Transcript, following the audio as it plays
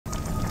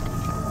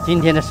今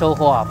天的收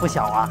获啊不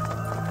小啊。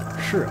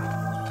是啊，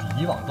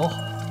比以往都好。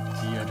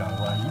基业长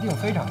官一定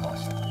非常高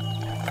兴。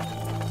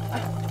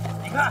哎，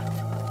你看，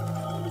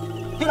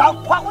队长，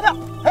花姑娘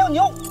还有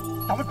牛，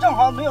咱们正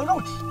好没有肉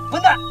吃。混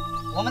蛋，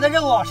我们的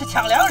任务是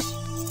抢粮食。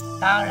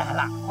当然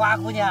了，花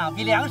姑娘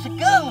比粮食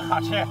更好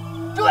吃。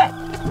诸位。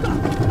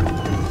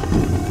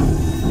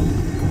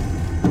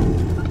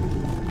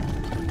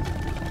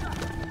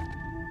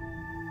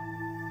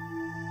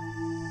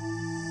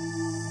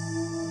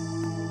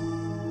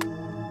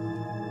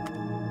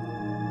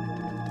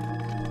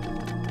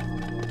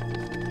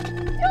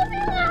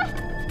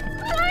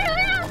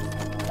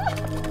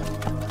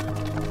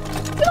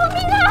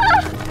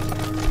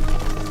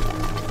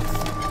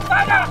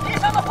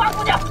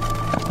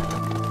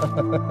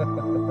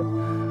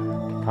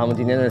 他们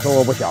今天的收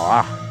获不小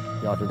啊！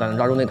要是再能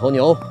抓住那头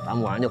牛，咱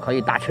们晚上就可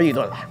以大吃一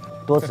顿了。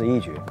多此一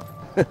举。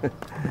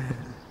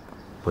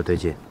不对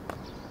劲，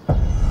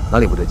哪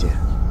里不对劲？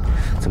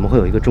怎么会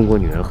有一个中国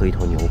女人和一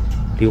头牛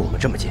离我们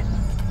这么近？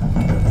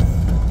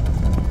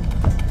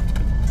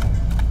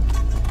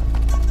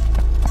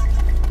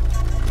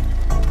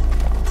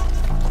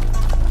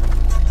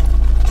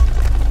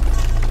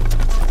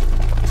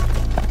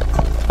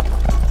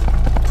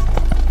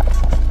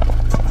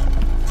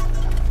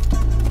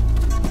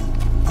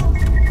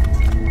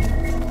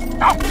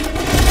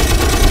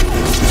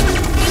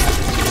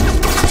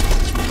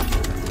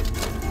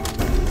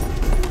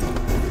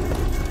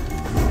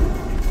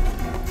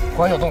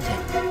果然有动静，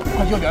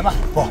快去救援吧！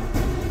不，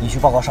你去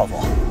报告少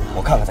佐，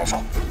我看看再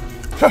说。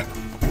是。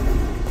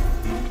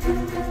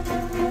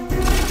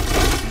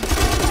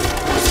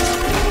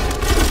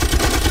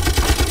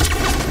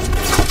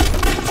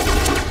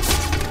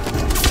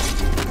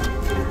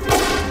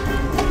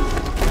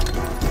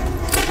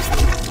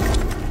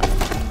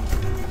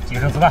几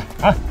声子弹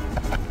啊！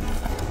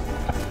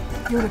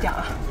悠着点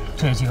啊！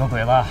这几个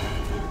鬼子打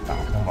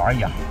得跟玩一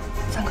样。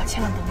咱可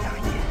千万不能大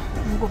意，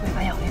如果被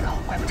反咬了一口，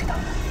怪不值当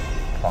的。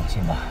 放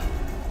心吧，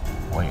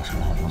我也是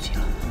老友记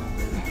了。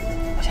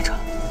我先撤了，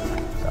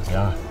小心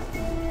啊！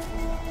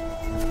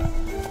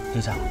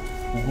队长，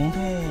武工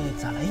队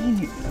咋来一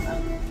女的呢？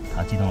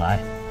他既能来，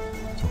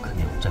就肯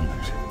定有真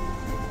本事。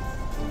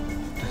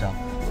队长，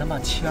咱把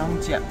枪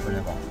捡回来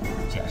吧。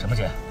捡什么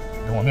捡？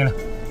等我命令。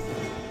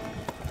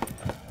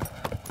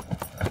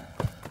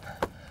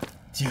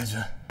季业军，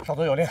少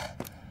佐有令，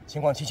情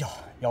况蹊跷，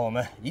要我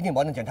们一定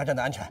保证检查站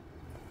的安全。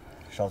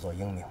少佐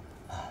英明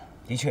啊，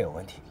的确有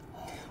问题。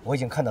 我已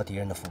经看到敌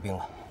人的伏兵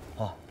了，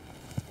啊！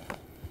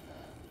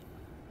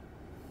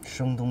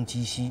声东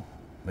击西，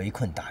围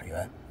困打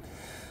援，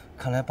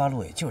看来八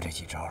路也就这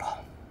几招了。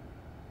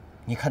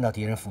你看到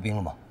敌人伏兵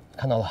了吗？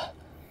看到了，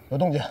有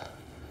动静。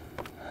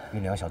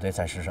运粮小队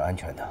暂时是安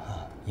全的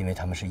啊，因为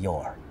他们是诱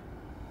饵。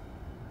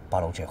八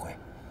路这回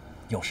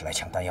又是来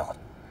抢弹药的，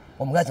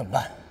我们该怎么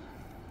办？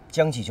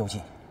将计就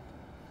计，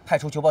派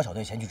出9保小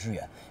队前去支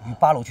援，与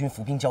八路军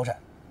伏兵交战。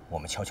我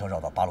们悄悄绕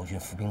到八路军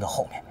伏兵的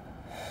后面。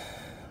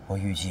 我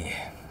预计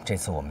这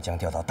次我们将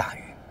钓到大鱼，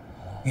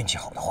运气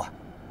好的话，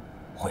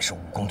会是武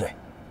工队。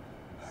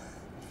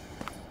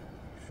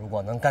如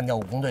果能干掉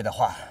武工队的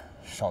话，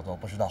少佐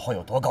不知道会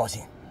有多高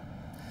兴。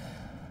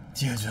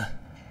季业军，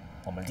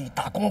我们立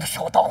大功的时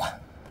候到了。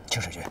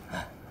清水君，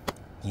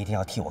你一定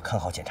要替我看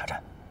好检查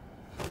站。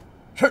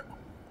是，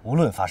无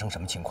论发生什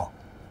么情况，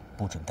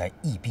不准带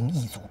一兵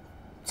一卒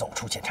走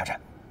出检查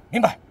站。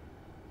明白。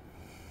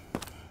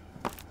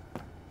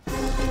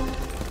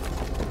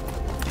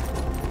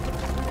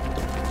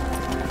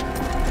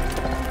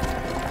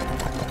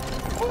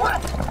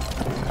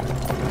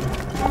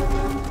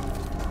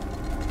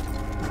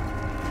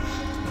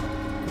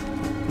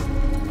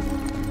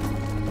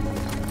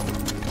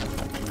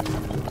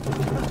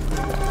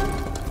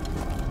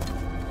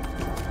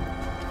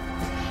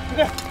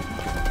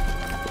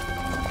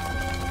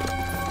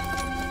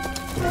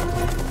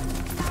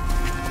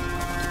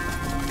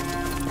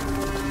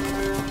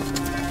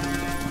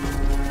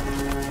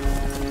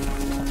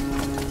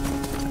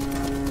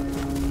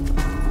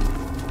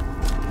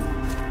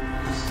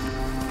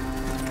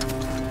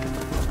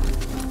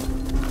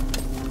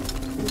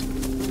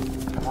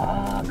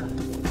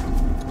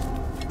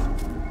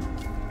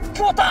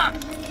 多大？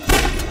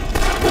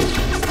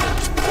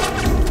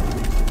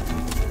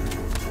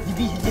你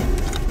闭眼睛。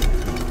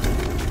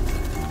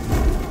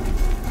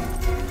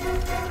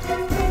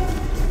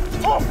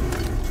走。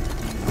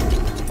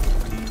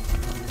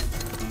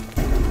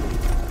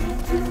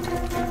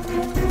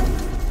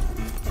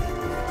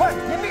快，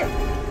严密。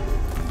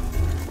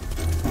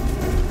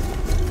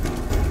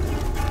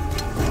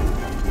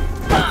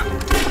打。 快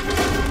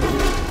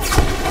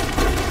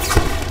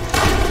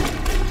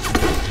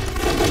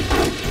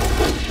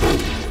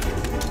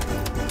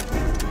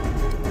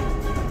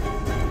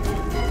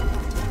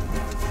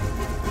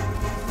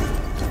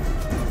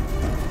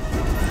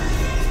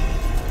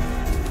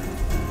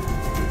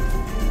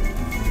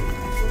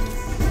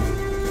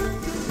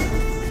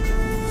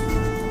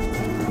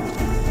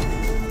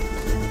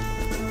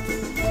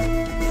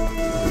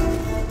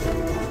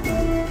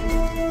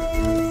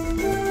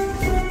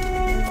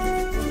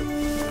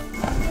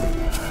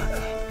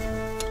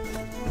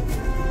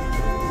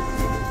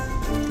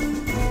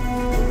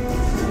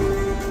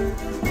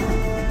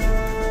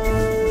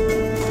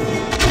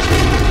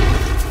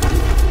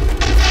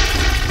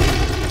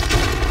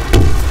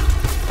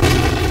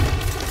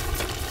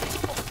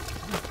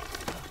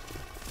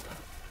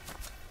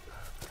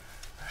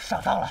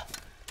找到了。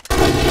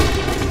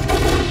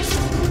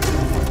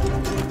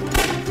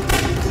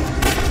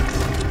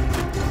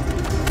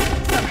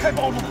闪开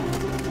包子吧！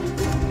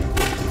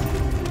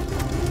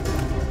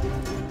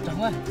长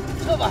官，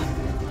撤吧！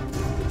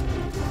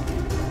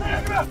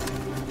哎，这边！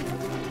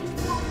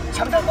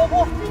抢占高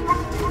坡！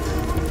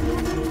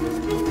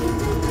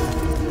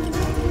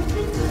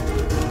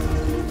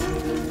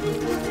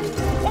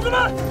同志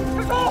们，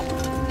停手！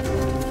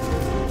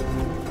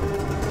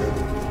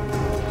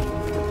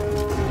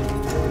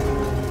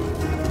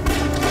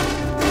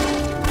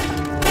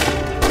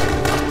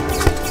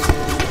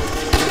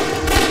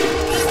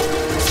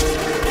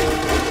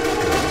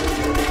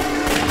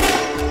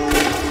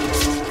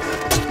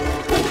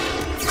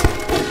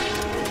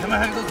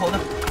 还有个口子，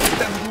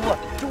再不突破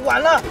就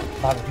完了。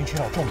八路军缺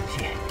少重武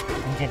器，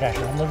弓箭战是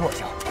他们的弱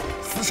项，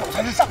死守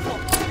才是上策。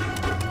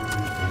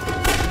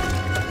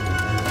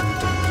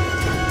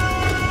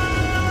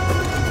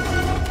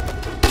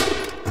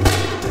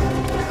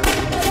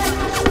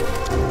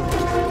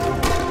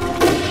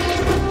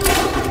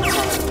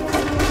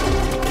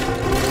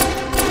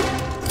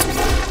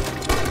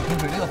清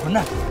水这个混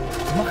蛋，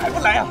怎么还不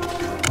来啊？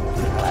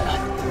来了，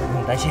不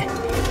用担心，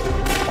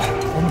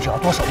我们只要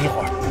多守一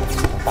会儿。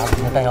 八路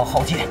军的弹药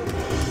耗尽，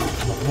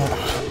他们不用打，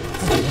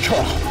自己就撤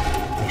了。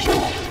那时候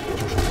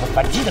就是我们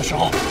反击的时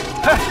候。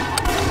嗨，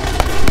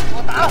给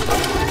我打！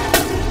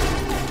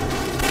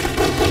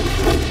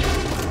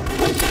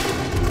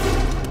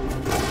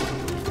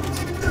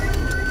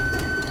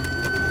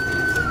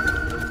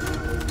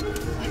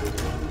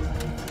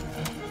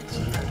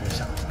吉野这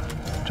小子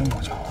真够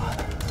狡猾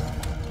的，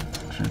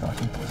知道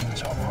先躲进个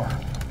小坡。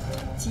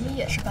吉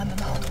野是版本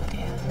的好徒弟，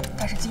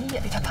但是吉野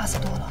比他怕死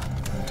多了。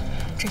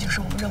 这就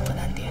是我们任务的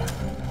难点。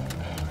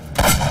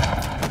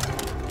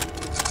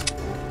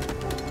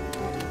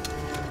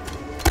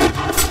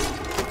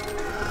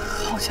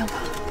好像吧。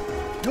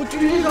有狙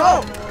击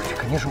手，这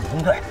肯定是武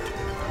工队，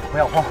不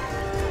要慌，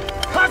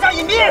卡下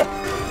隐蔽。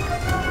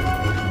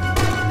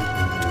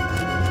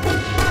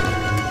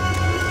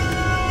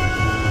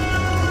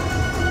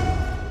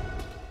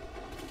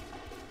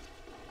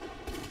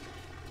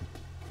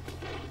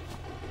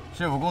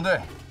是武工队，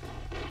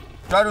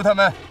抓住他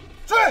们，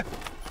追！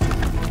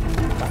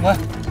 长官，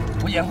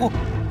我掩护，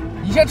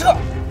你先撤，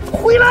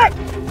回来！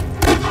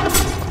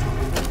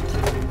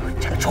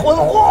这个蠢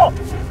货！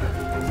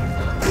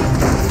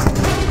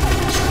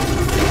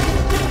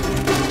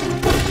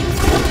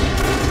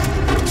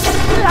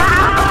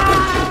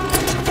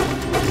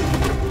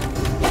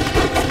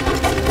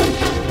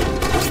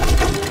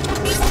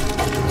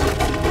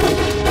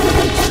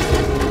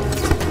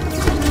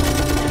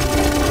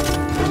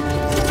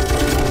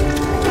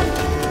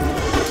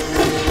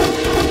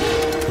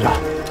队长，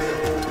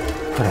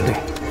特战队。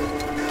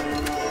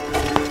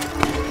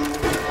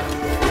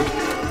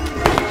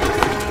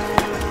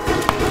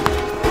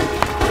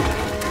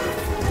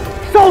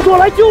 少佐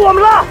来救我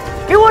们了！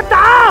给我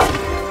打！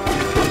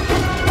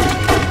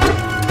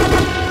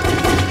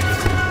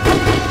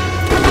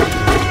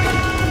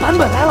版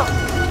本来了，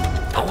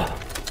逃啊！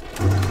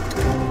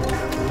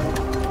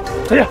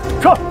小叶，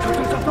撤！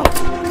走！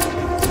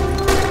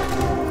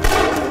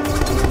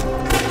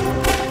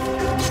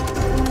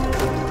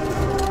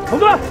同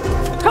队，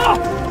撤！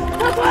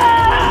撤退！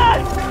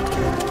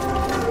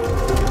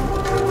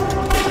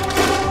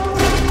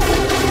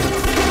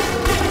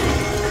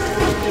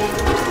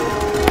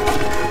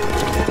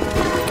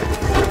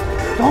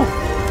 走！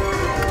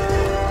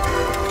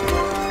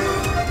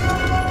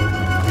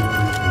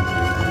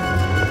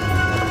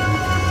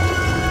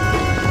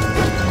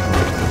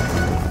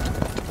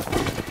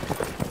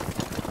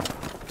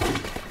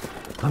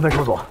版本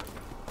少佐，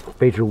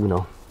卑职无能，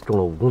中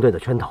了武工队的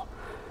圈套，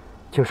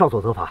请少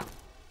佐责罚。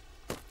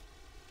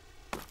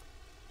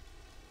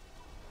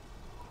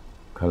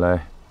看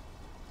来，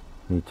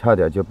你差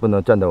点就不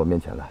能站在我面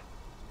前了。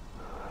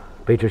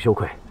卑职羞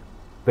愧，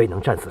未能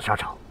战死沙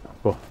场。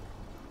不。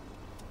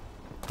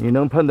 你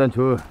能判断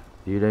出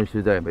敌人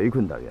是在围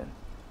困大员，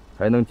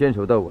还能坚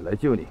守到我来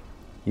救你，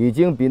已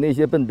经比那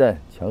些笨蛋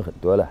强很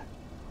多了。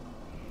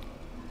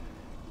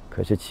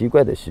可是奇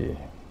怪的是，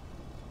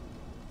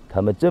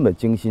他们这么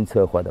精心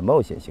策划的冒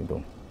险行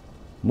动，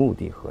目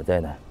的何在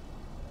呢？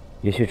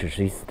也许只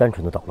是一次单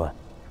纯的捣乱。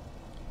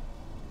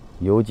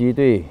游击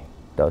队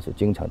倒是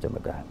经常这么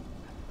干，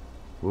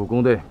武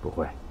工队不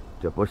会，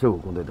这不是武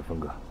工队的风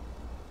格。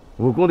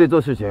武工队做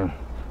事情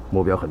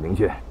目标很明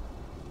确，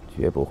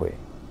绝不会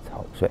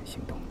草率行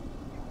动。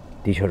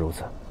的确如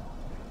此。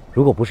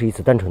如果不是一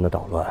次单纯的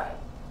捣乱，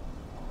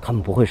他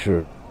们不会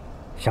是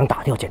想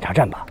打掉检查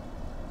站吧？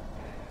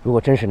如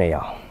果真是那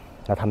样，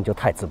那他们就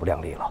太自不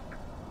量力了。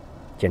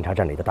检查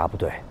站里的大部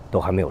队都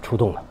还没有出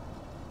动呢。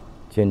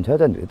检查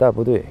站里的大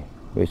部队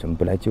为什么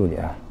不来救你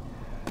啊？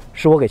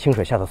是我给清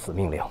水下的死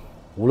命令，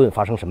无论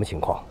发生什么情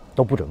况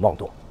都不准妄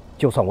动，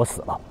就算我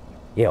死了，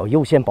也要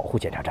优先保护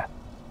检查站。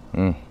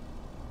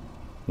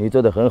你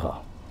做得很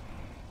好。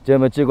这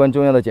么至关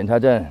重要的检查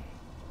站，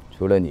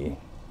除了你，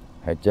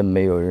还真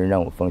没有人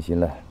让我放心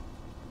了。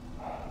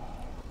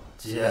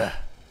姐，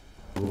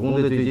武工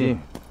队最近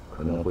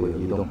可能会有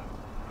异动，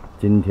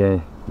今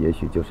天也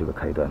许就是个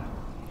开端。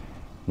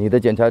你的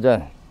检查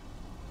站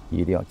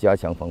一定要加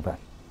强防范，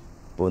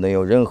不能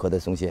有任何的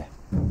松懈。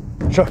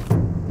是。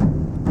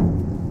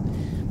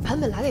版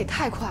本来的也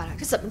太快了，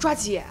这怎么抓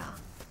鸡眼啊？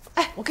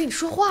哎，我跟你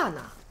说话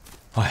呢。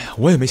哎呀，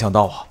我也没想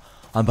到啊，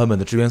按版本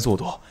的支援速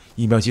度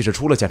，1秒即使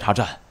出了检查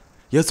站，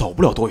也走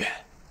不了多远。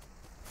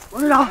王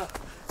队长，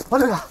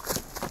王队长，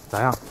咋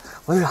样？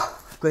王队长，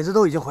鬼子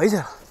都已经回去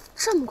了。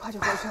这么快就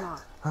回去了？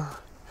啊，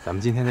咱们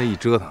今天这一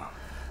折腾，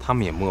他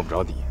们也摸不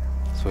着底，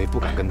所以不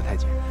敢跟得太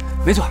紧。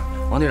没错，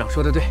王队长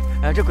说的对，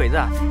这鬼子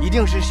啊，一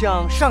定是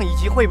向上一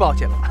级汇报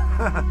去了，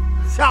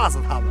吓死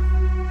他们。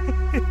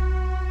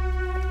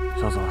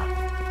少佐，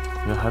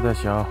你还在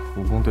想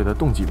武工队的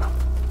动机吗？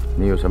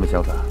你有什么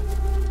想法？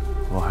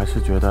我还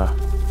是觉得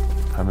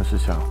他们是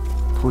想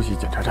突袭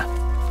检查站。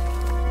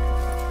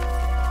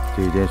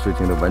这件事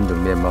情的完整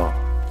面貌，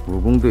武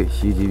工队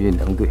袭击运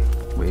粮队，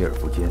围而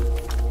不坚，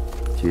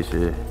其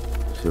实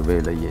是为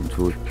了引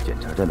出检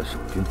查站的守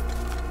军。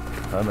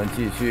他们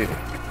继续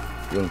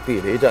用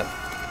地雷战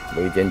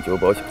围歼九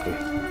保小队。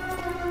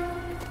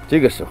这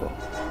个时候，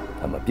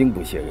他们兵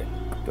不血刃，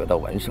得到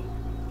完胜，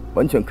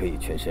完全可以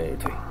全身而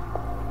退。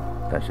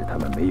但是他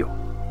们没有，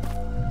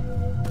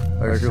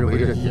而是围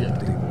着敌人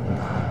队伍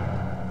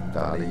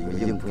打了一个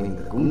硬碰硬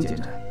的攻坚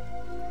战。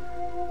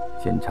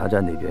检查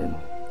站那边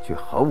却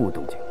毫无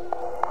动静，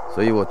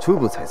所以我初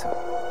步猜测，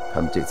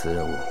他们这次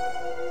任务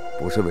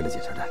不是为了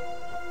检查站。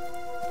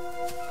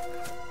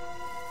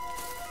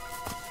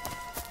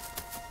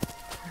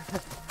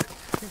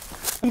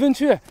分分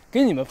区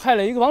给你们派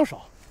了一个帮手，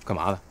干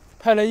嘛的？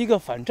派了一个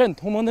反战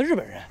同盟的日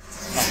本人，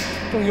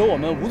正由我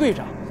们吴队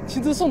长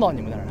亲自送到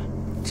你们那儿呢。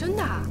真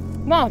的？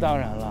那当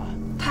然了，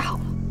太好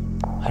了，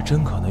还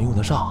真可能用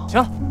得上。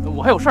行，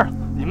我还有事儿，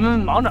你们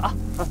忙着啊，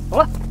走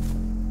了。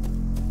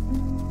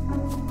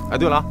哎，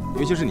对了，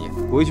尤其是你，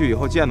回去以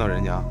后见到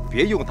人家，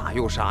别又打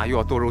又杀，又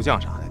要剁肉酱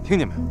啥的，听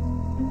见没有？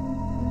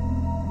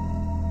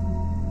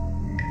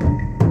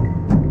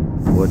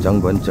我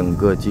掌管整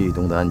个记忆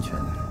洞的安全，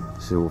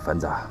事务繁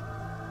杂，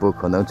不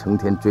可能成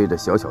天追着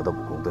小小的武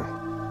工队。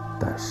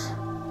但是，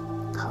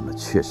他们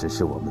确实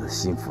是我们的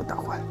心腹大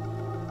患。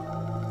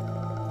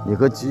你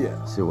和吉野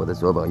是我的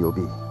左膀右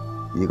臂，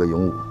一个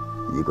勇武，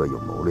一个有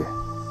谋略，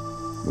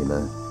你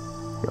们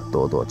要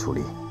多多出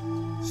力。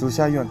属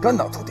下愿肝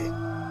脑涂地。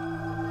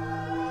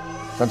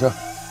上车。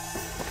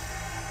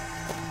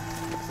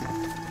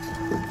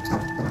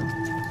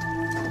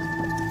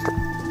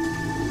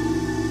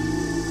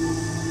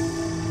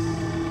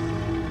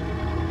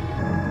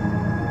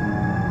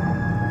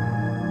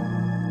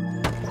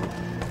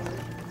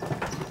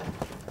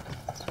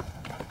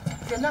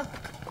人呢？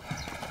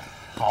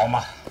好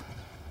嘛，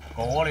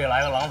狗窝里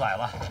来个狼崽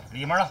子，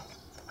里面呢，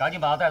赶紧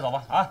把他带走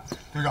吧！啊，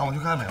队长，我去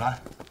看美兰。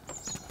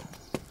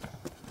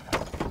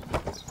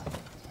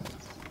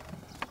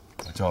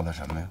我叫他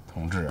什么呀？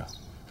同志啊？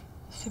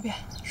随便，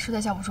实在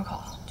叫不出口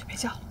就别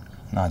叫了。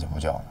那就不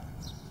叫了。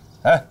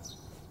哎，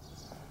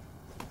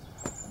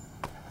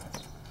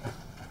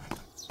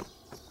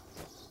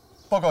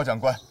报告长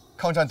官，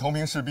抗战同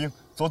盟士兵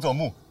佐佐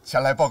木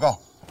前来报告。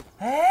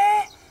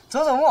哎，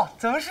佐佐木，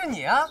怎么是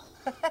你啊？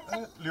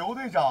刘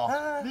队长，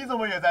你怎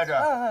么也在这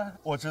儿？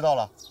我知道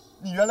了，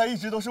你原来一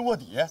直都是卧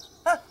底。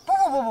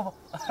不，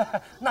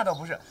那倒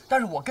不是。但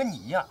是我跟你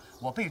一样，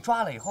我被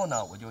抓了以后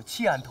呢，我就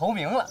弃暗投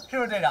明了，是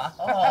不是队长？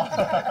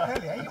哦，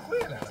联谊会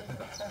来了。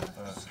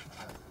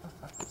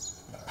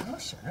怎么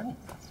显着你？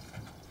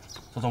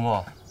佐佐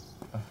木，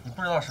你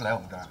不知道是来我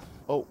们这儿？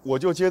哦，我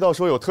就接到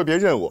说有特别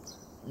任务，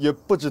也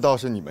不知道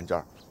是你们这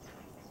儿。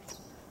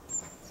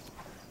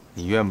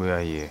你愿不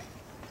愿意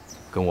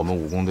跟我们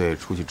武工队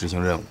出去执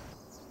行任务？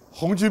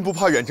红军不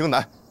怕远征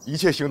难，一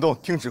切行动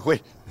听指挥。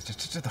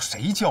这都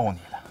谁教你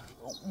的？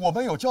我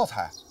们有教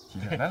材。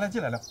来，进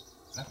来聊。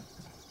来。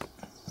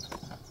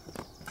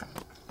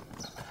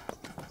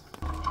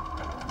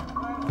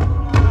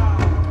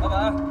老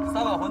板，3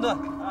碗馄饨。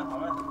啊，好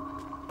嘞。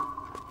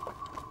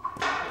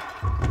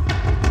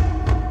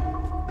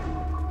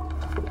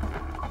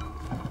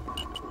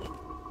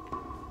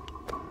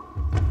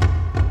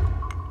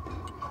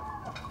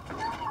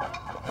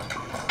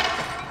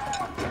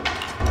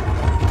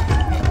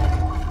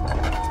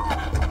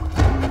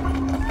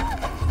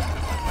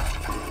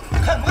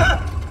看不看？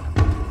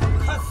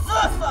看死！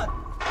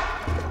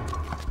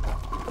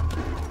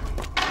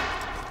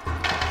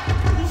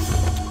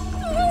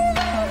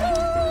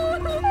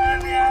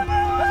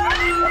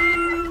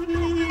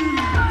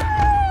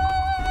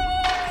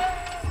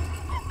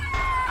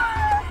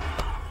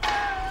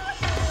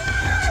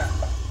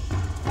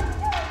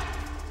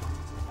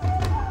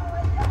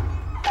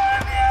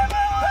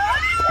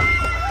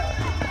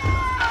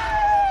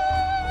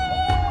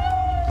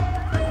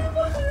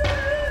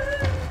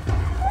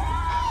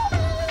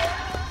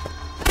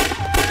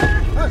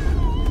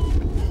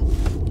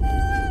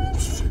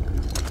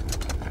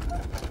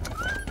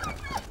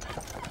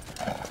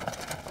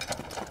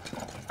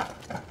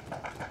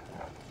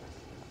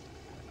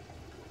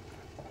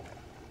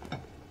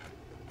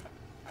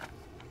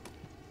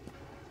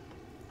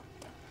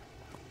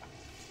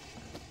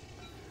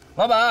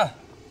老板，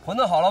馄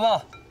饨好了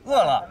吗？饿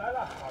了。来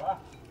了，好了。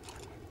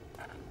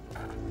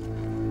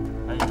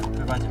哎，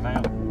这关请慢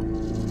用。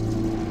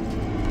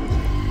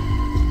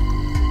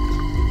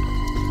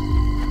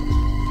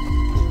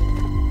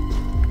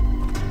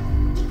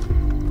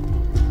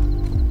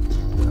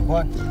长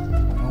官，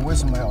我们为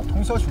什么要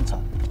通宵巡查？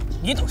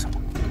你懂什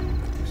么？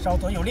稍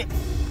作有令，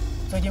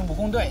最近武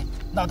工队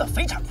闹得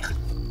非常厉害，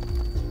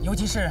尤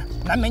其是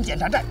南门检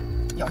查站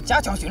要加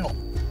强巡逻，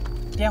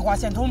电话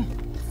线通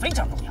非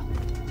常重要，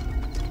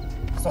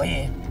所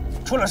以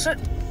出了事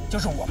就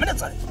是我们的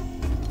责任，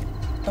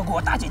都给我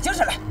打起精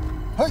神来！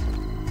嘿。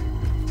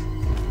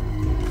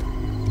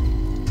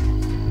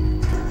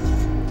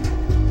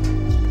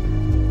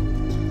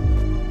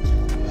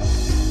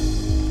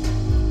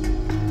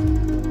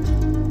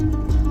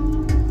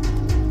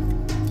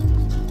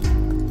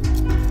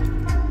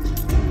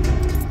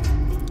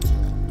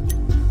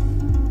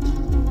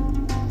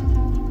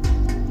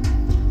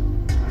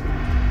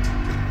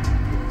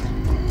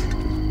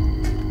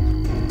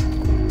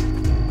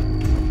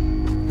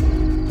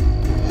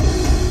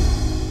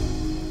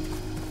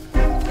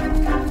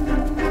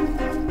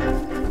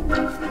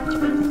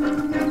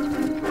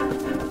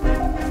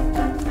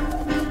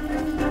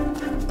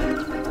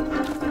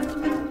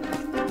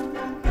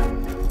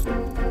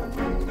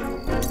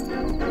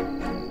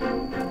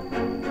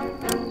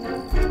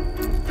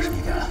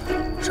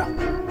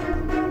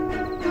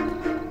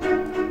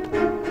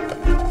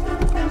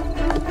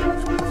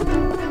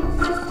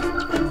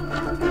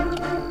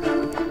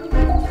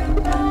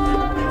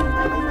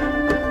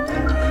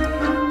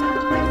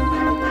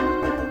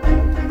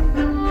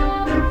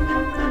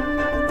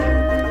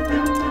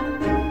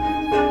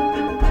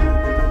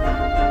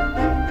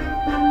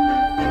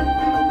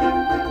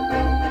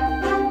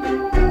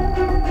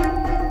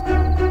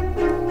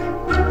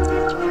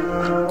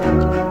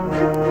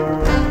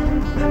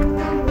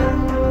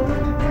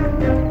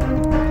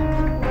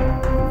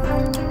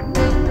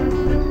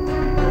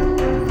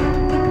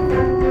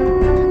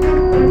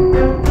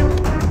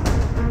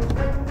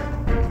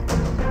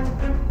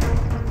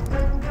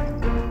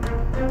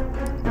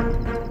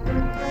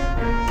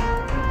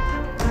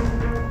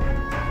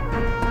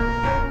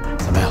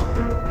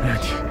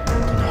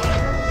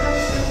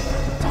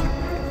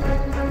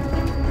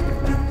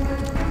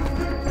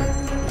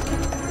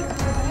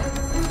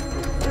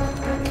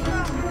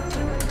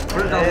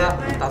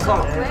打错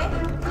了。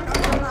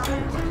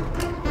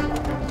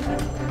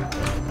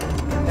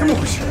怎么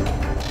回事？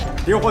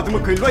电话怎么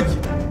可以乱接？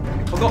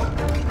报告，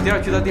第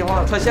二区的电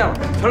话串线了，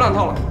全乱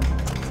套了。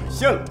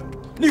线了，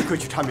立刻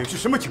去查明是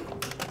什么情况，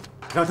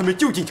让他们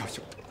就近抢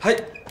修。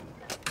嘿，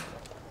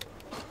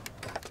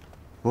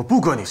我不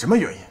管你什么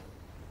原因，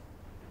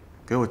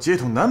给我接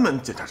通南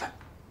门检查站。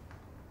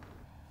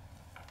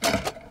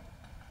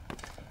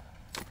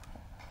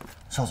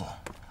少佐，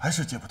还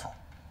是接不通，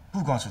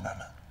不光是南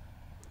门，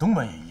东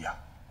门也一样。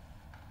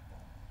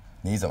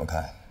你怎么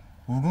看？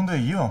武工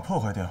队以往破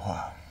坏电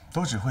话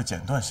都只会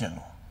剪断线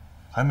路，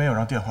还没有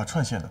让电话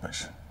串线的本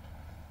事，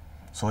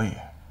所以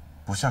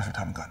不像是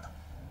他们干的。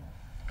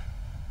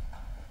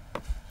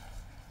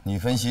你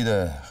分析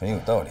的很有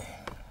道理。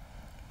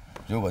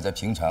如果在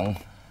平常，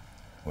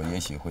我也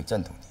许会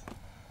赞同你。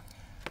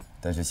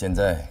但是现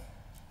在，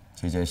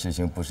这件事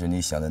情不是你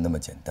想的那么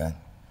简单。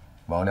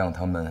王亮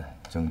他们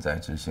正在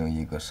执行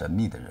一个神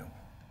秘的任务，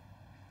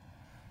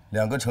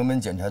两个城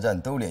门检查站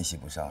都联系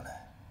不上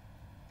来，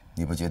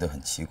你不觉得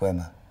很奇怪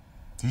吗？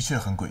的确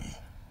很诡异。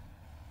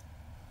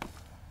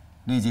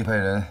立即派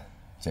人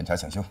检查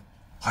抢修。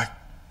嗨，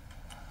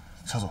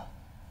少佐，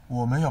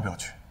我们要不要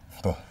去？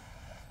不，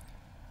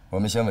我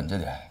们先稳着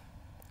点，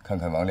看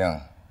看王亮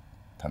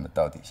他们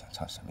到底想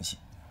唱什么戏。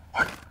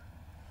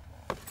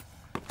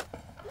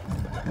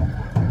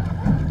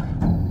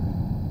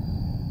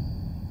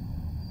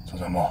苏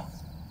三木，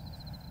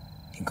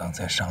你刚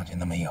才上去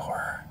那么一会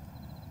儿，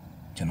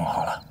就弄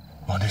好了？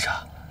王队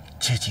长，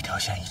这几条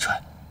线一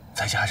串，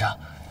再加上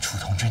楚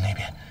同志那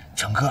边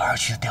整个2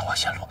区的电话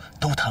线路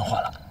都瘫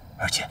痪了，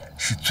而且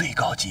是最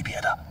高级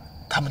别的，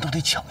他们都得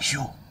抢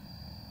修。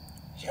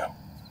行，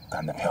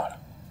干得漂亮，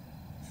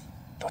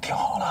都听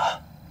好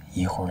了，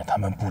一会儿他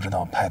们不知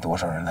道派多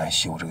少人来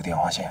修这个电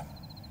话线，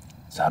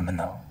咱们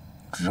呢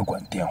只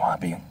管电话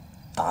兵，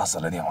打死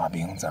了电话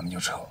兵咱们就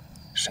撤，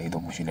谁都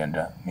不许恋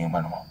战，明白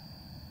了吗？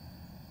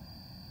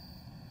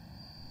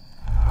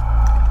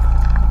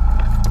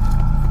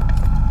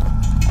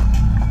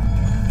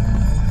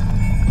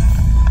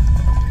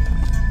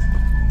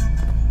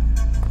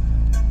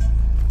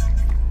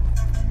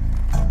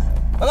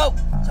报告，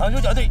抢修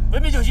小队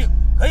准备就绪，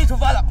可以出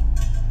发了。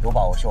有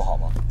把握修好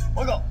吗？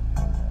报告，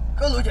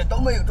各路线都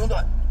没有中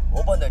断。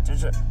我判断只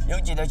是有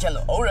几条线路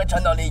偶然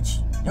缠到了一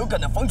起，有可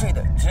能风吹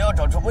的。只要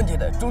找出问题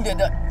的终点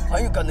站，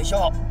很有可能修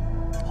好。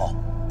好，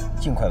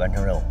尽快完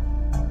成任务。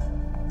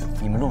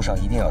你们路上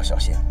一定要小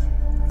心，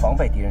防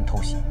备敌人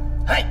偷袭。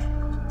嗨，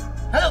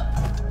开动！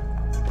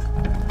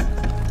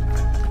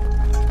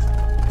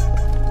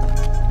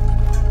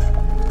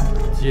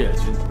叶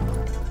军，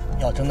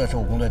要真的是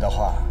武工队的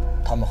话，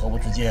他们何不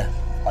直接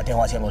把电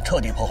话线路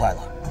彻底破坏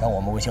了，让我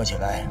们维修起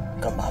来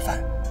更麻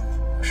烦。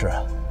是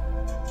啊，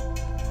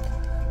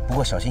不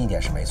过小心一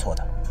点是没错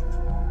的，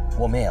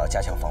我们也要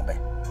加强防备，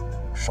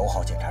守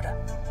好检查站。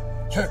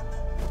是。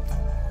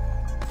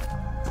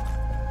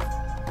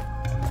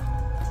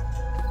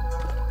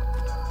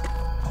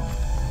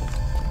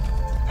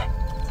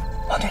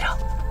王队长，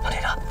王队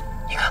长，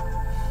你看，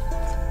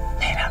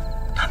那边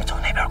他们从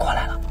那边过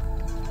来了。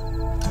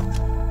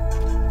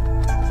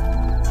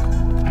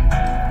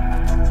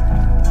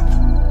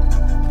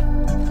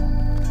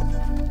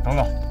 等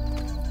等，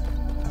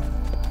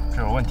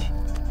这有问题。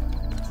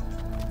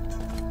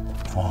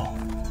哦，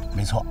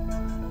没错，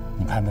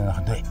你判断的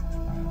很对，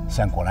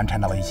线果然缠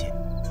到了一起。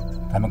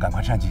咱们赶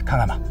快上去看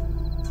看吧。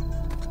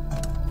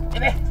预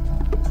备。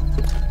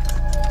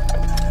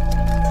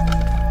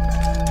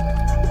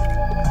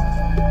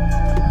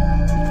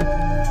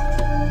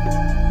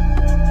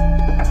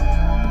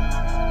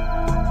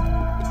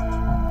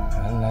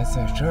原来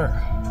在这儿，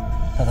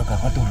那就赶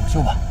快动手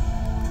修吧。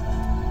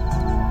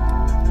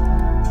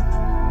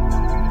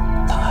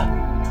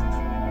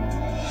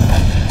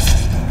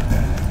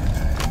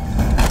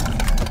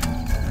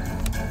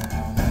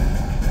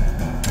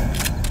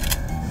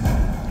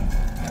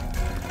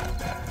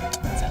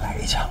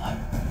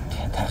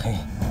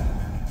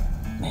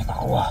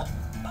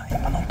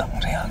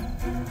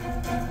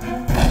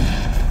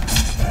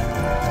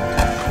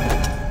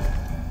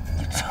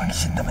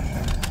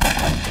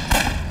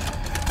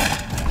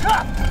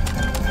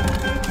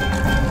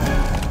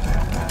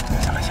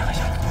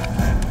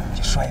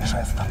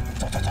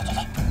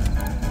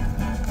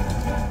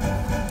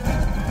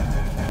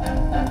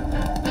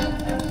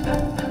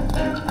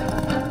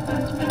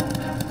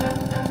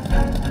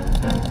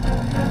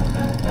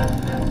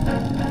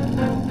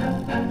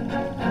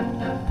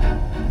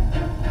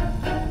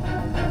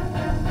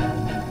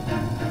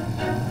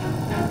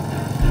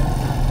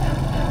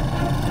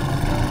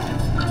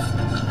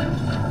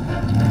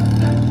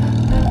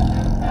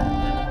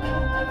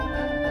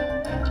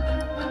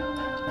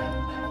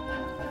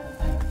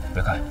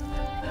 别看，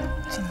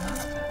怎么了？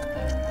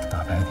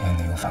大白天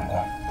的有反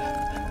光。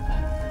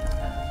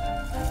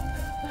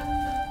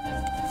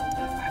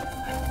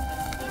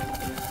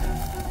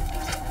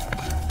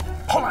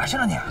跑哪去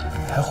了你？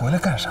你还回来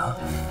干啥？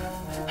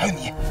还有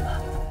你，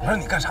我让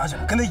你干啥去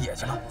了？跟他野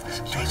去了？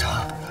队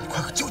长，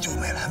快救救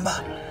美兰吧！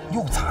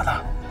又咋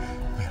的？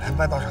美兰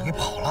半道上给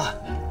跑了。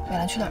美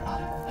兰去哪儿了？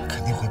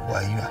肯定回博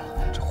爱医院了。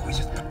这回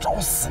去不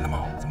找死了吗？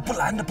怎么不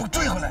拦着，不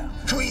追回来啊？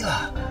追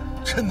了，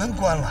城门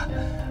关了。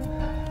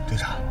 队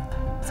长，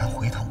咱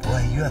回一趟博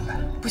爱医院呗。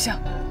不行，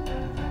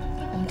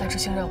我们得执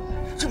行任务。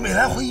这美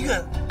兰回医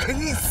院肯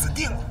定死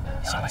定了。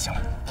行了行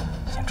了，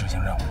先执行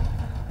任务，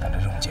等这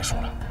任务结束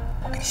了，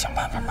我给你想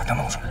办法把他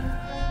弄出来。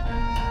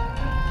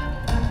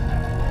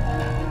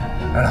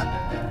来了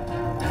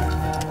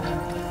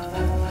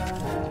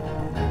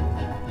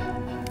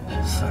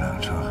，4辆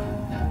车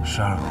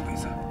，12个鬼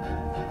子。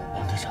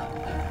王队长，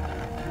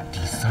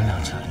第3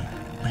辆车里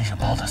背着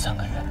包的3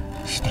个人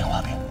是电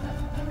话兵。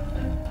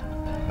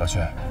老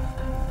薛。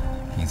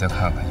 你再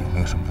看看有没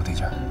有什么不对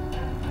劲儿。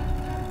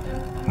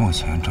目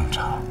前正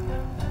常，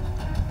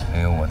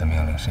没有我的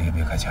命令，谁也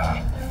别开枪。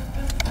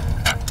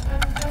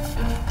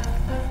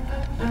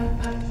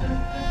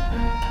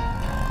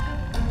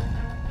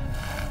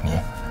你，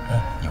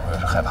一会儿要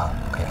是害怕，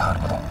可以趴着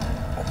不动，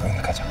我不用你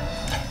开枪。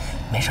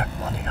没事，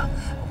王队长，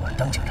我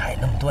当警察也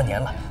那么多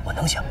年了，我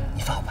能行。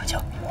你放我把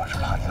枪。我是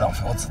怕你浪费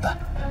我子弹。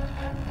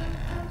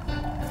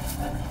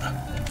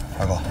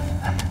二狗，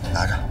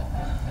拿着，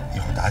一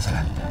会儿打起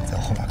来，在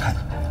我后面看着。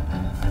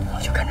 我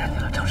去跟着你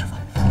了，张师傅。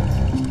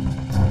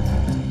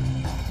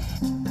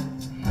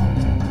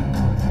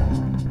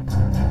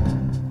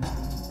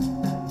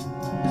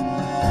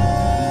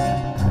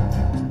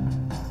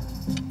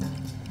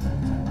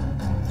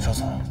邵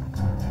总，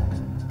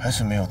还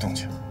是没有动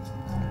静。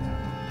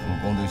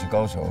武工队是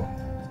高手，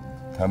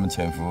他们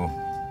潜伏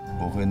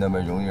不会那么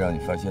容易让你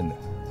发现的。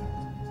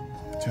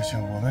就像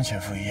我们潜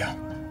伏一样。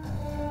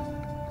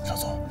邵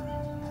总，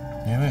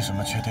你为什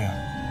么确定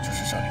就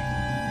是这里？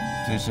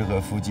 最适合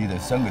伏击的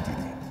3个地点，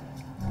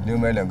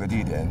另外2个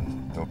地点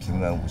都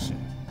平安无事。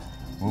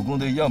武工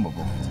队要么不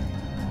伏击，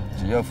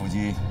只要伏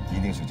击，一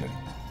定是这里。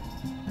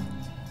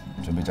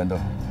准备战斗。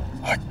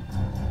哎。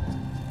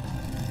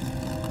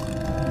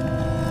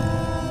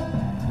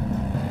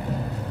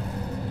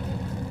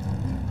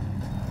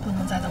不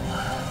能再等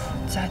了，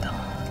再等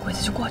鬼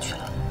子就过去了。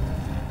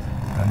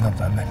难道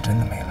版本真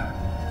的没来？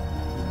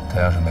他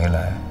要是没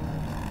来，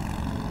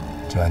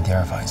就按第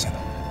2方案行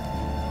动。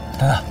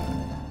等等。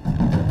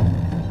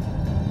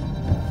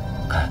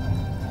 看，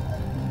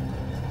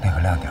那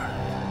个亮点儿，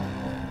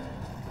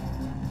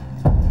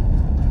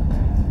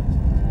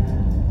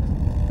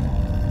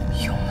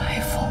有埋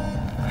伏。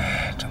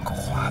哎，真够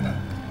滑的，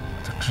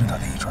就知道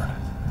他一准了。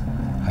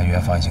按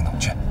原方案行动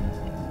去。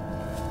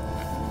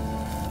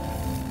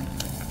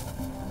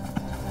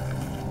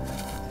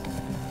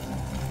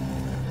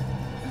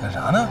干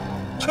啥呢？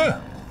去呀！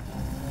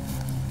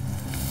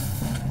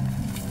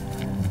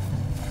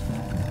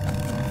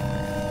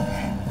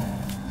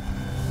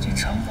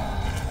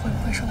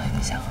会受到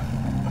影响啊？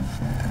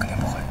肯定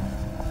不会。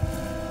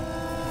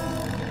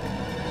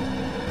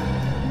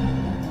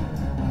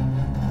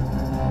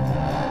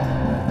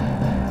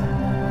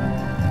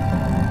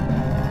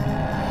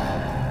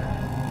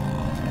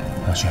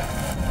老徐，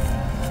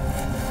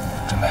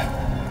准备。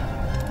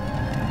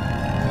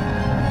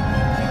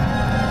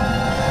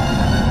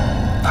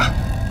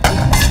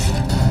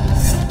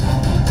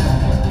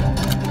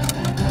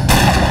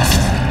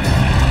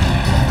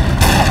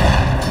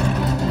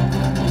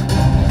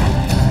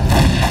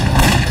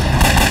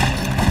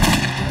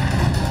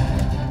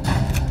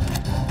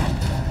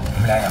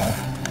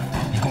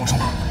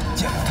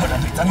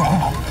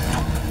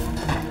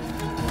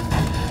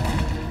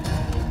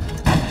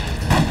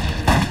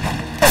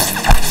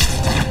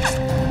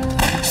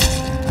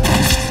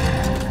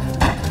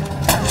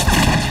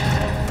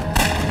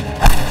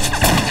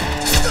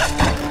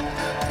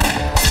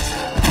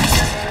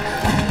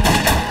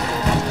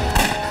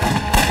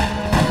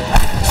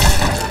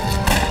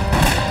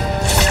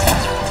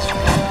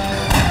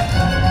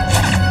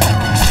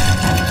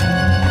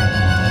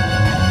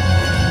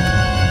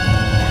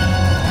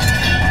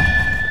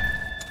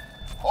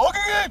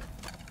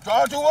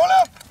 抓住王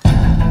亮！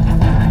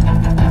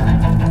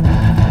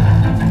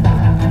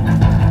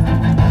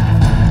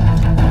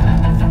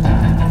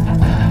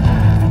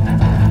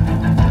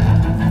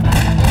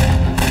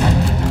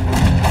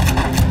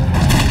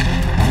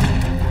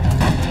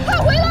他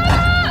回来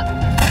了！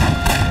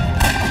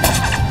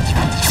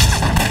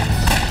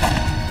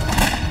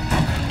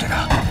队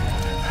长，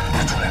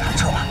他出来了，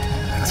撤吧，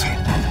来个催。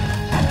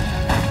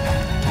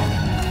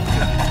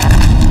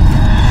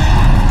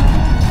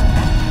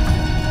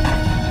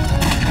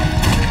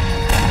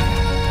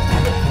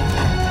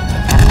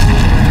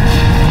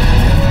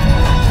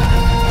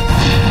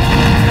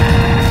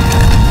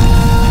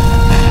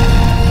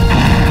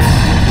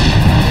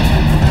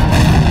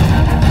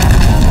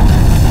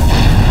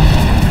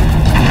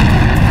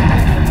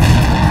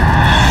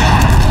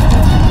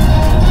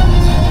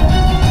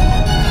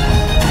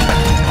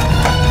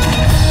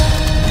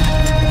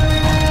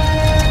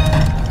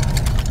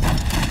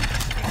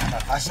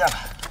 发现了，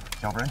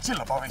要不然进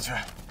了包围圈，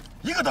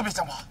一个都别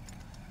想跑。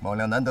王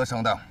亮难得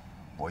上当，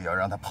不要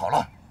让他跑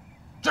了。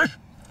追，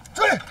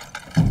追！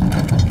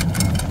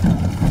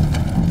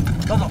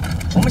老总，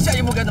我们下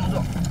一步该怎么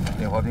做？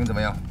电话屏怎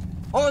么样？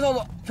报告少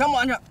佐，全部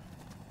安全。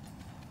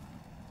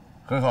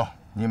很好，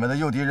你们的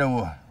诱敌任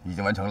务已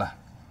经完成了，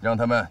让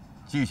他们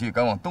继续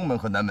赶往东门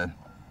和南门，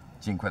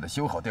尽快的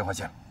修好电话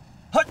线。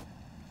嗨。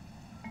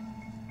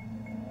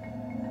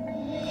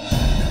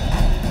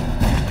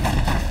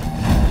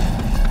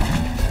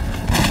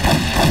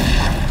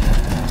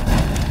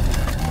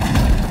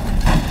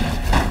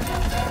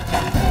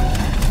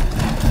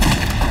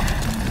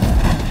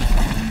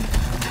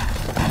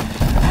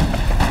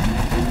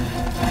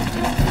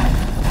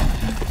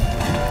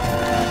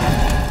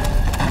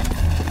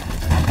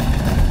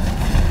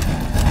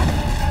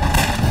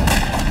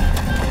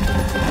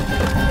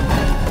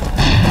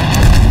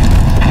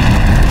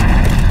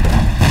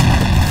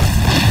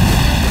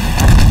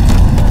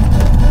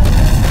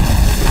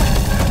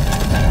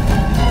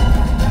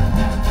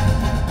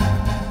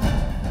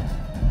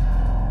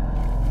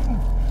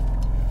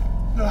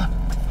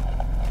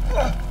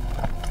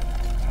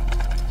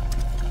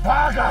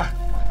 八个！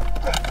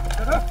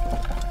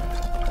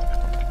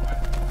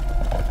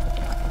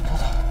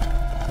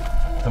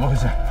怎么回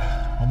事？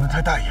我们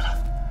太大意了，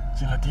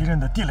进了敌人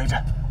的地雷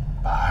阵。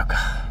八个！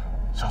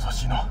少佐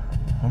息怒，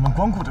我们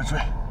光顾着追，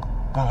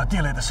忘了地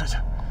雷的事情。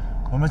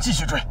我们继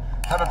续追，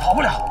他们跑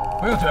不了。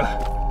不用追了。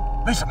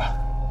为什么？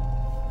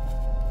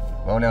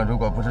王亮如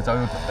果不是早有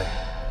准备，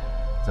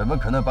怎么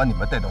可能把你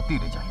们带到地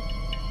雷阵？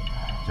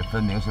这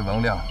分明是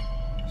王亮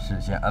事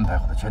先安排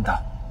好的圈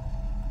套。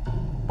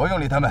不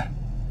用理他们。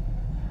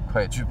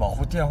 快去保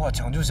护电话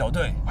抢救小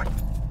队！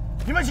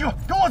你们几个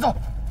跟我走。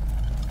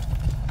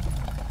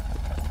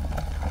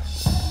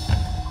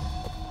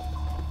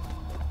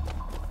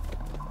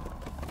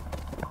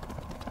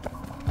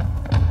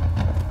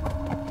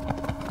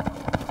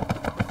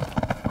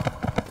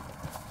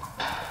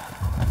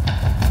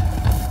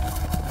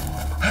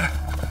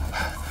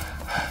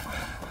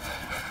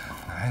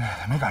奶奶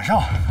的，没赶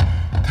上。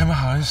他们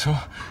好像说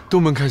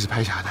东门开始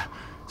排查的，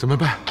怎么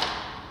办？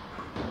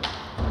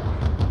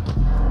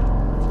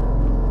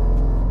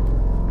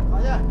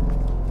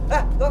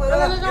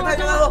 太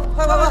君来了，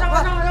快！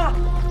上！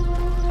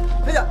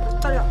陪姐，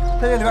大姐，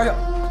陪姐里边去。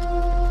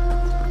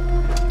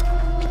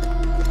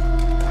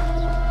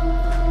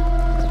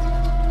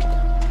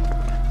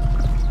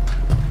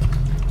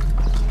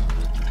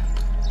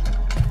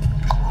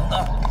等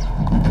等。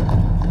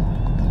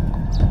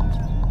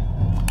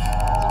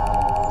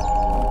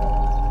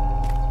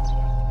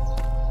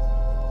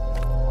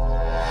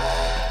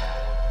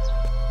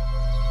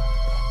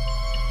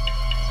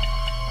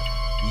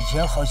以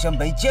前好像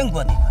没见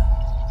过你们。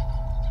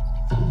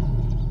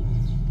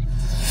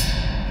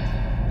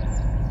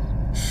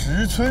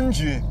 石村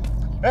君，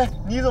哎，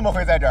你怎么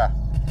会在这儿？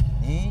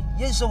你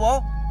认识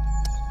我？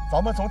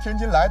咱们从天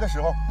津来的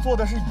时候坐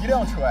的是一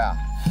辆车呀。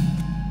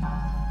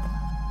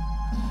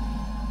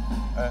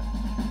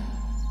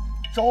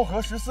昭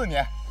和14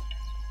年，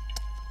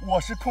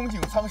我是空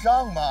警苍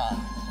上嘛。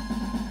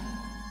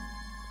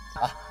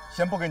啊，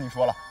先不跟你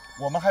说了，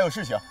我们还有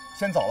事情，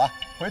先走了，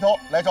回头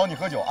来找你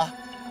喝酒啊。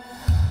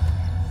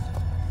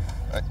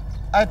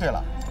哎，对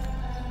了，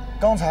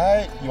刚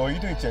才有一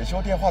队检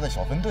修电话的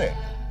小分队，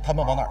他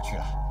们往哪儿去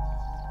了？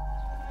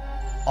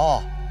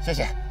哦，谢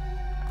谢。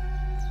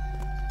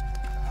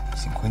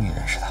幸亏你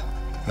认识他，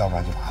要不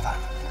然就麻烦了。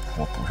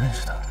我不认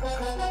识他。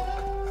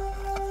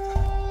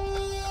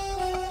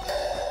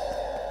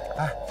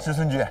哎，石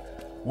村局，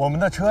我们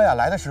的车呀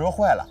来的时候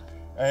坏了，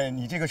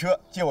你这个车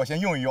借我先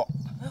用一用。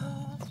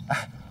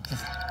哎，谢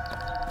谢。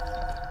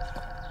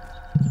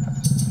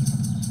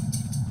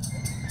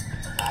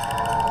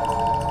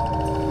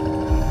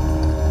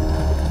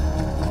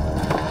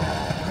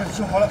这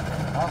修好了，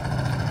好，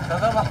等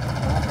等吧，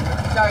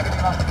下一个地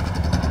方。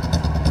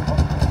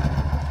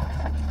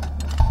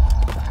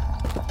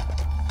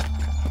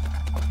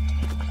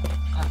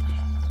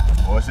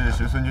我是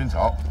石村军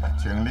曹，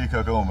请立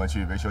刻跟我们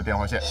去维修电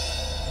话线。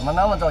怎么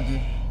那么着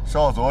急？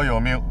少佐有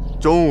命，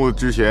中午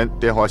之前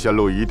电话线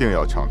路一定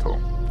要畅通。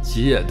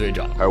吉野队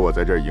长，派我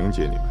在这儿迎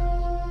接你们。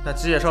那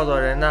吉野少佐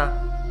人呢？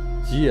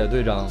吉野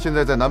队长现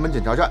在在南门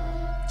检查站，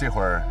这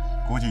会儿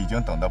估计已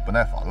经等得不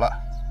耐烦了。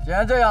既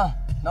然这样，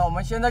那我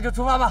们现在就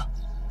出发吧。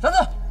小子。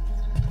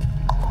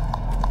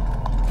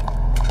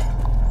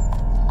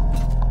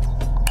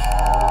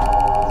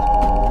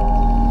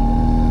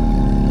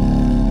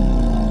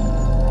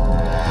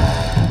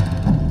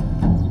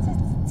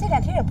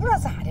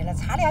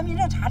查良民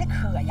证查的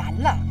可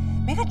严了，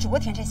没看昨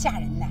天才吓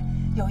人呢。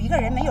有一个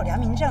人没有良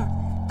民证，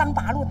当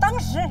八路，当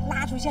时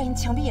拉出叫人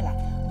枪毙了。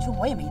你说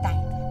我也没带，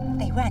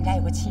得亏俺家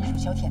有个亲属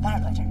小铁蛋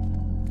搁这儿。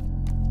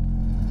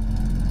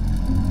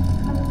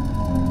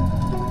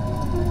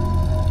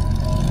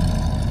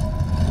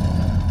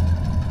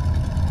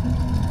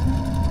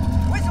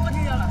为什么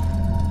停下来？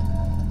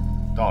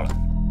到了。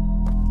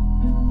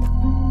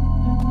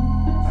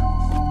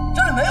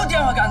这里没有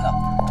电话杆子。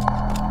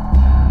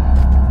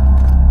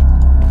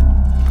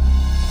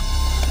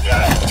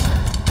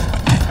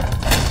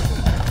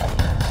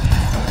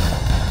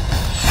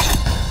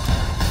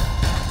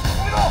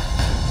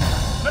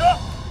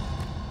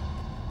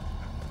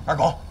二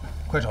狗，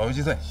快找游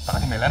击队打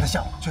听美兰的下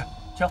落去。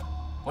行，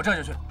我这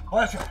就去。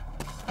我也去。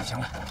行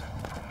了，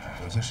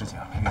有些事情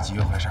越急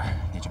越坏事，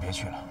你就别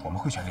去了，我们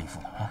会全力以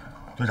赴的啊。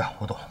队长，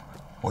我懂，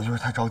我就是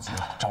太着急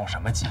了。着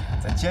什么急？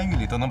在监狱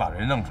里都能把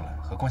人弄出来，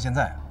何况现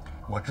在啊？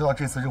我知道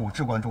这次任务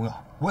至关重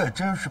要，我也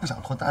真是不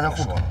想拖大家后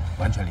腿。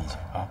完全理解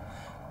啊！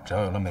只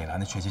要有了美兰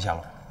的确切下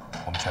落，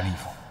我们全力以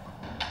赴。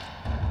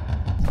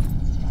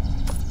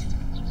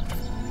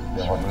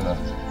电话队呢？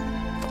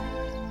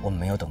我们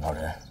没有等到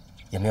人，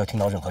也没有听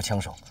到任何枪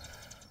声。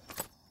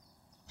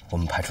我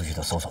们派出去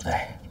的搜索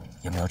队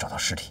也没有找到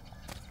尸体。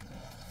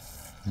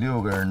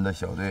6个人的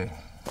小队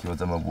就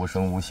这么无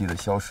声无息地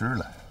消失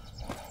了，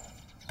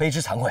卑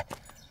职惭愧，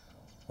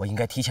我应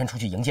该提前出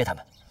去迎接他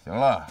们。行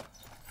了，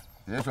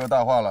别说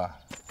大话了。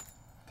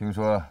听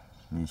说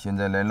你现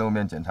在连路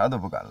面检查都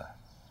不敢了，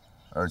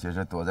而且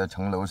是躲在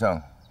城楼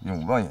上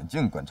用望远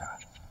镜观察，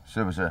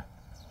是不是？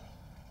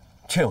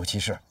确有其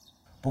事，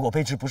不过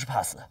卑职不是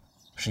怕死，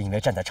是因为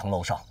站在城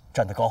楼上，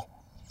站得高，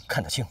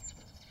看得清。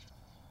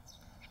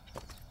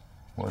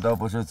我倒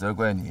不是责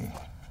怪你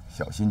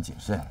小心谨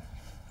慎，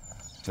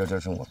这正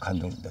是我看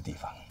中你的地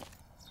方。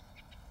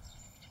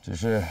只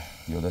是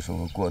有的时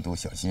候过度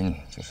小心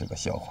就是个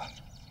笑话。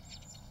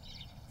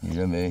你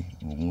认为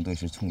武工队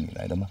是冲你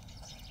来的吗？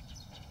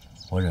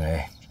我认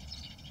为，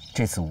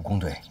这次武工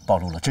队暴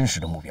露了真实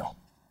的目标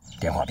——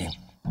电话兵。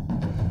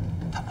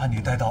他把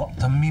你带到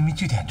咱们秘密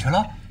据点去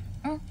了？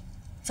嗯，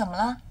怎么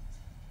了？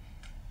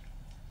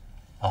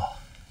哦，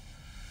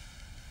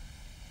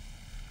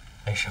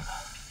没什么。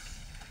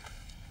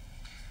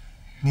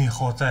你以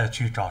后再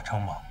去找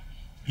程某，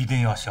一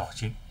定要小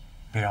心，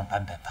别让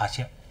坂本发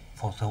现，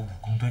否则武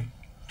工队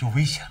就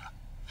危险了。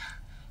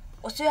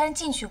我虽然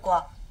进去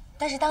过，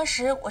但是当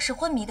时我是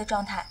昏迷的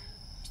状态，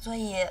所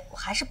以我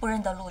还是不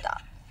认得路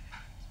的。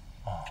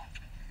哦，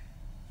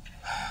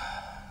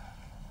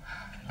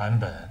坂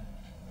本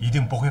一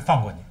定不会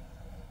放过你。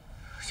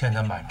现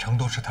在满城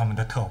都是他们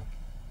的特务，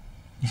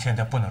你现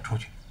在不能出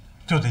去，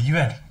就在医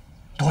院里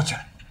躲起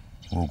来。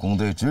武工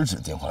队直指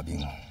电话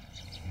兵，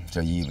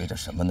这意味着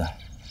什么呢？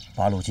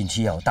八路近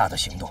期要有大的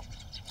行动，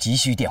急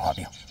需电话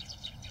兵。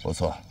不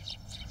错。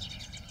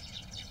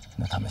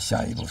那他们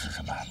下一步是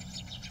什么？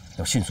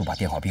要迅速把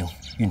电话兵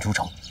运出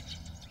城。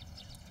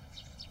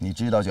你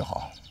知道就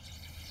好。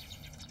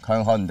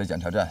看好你的检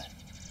查站。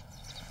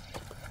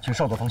请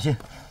少佐放心，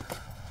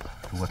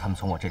如果他们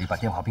从我这里把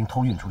电话兵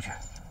偷运出去，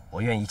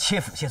我愿意切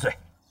腹谢罪。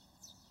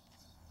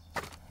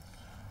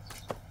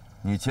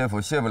你切腹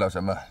谢不了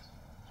什么，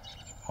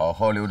好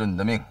好留着你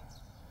的命。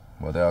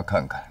我倒要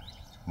看看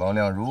王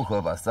亮如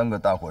何把3个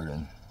大伙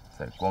人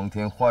在光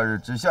天化日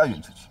之下运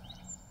出去。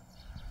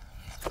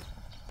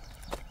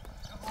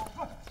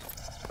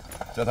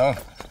加藤，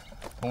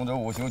通知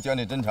午休监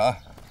理侦查，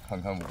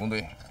看看武工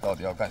队到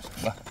底要干什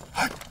么。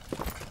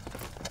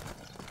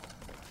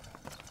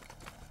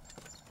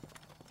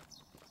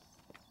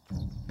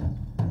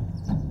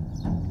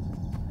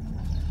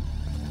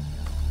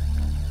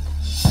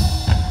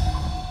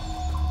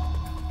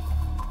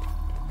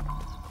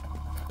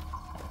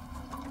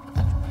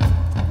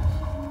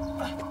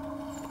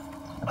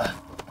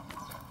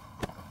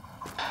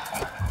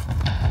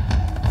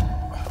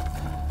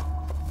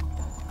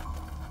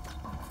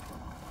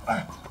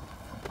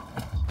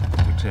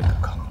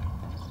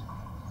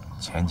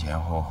前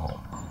后后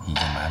已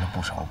经埋了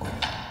不少鬼。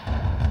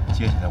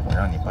接下来我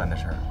让你办的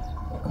事儿，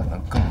可能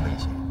更危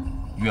险。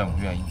愿不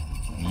愿意？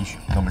你选。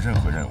那么任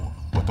何任务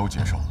我都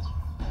接受。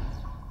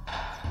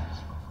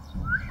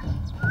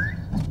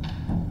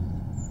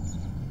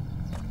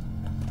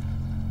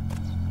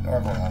二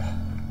狗来了。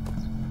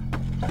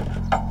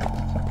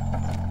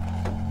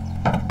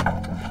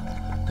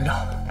队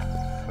长，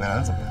伟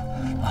安怎么样？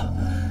啊，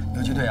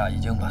游击队啊，已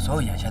经把所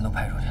有眼线都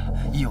派出去了，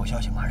一有消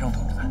息马上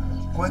通知咱。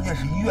关键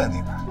是医院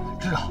那边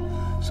知道，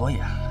所以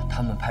啊，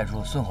他们派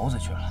出孙猴子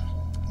去了。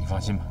你放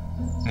心吧，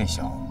那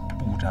小子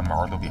不沾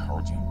毛都比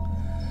猴精。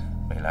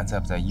美兰在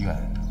不在医院，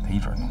他一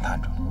准能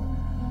探着。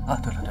啊，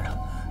对了，队长，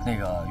那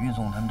个运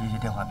送他们这些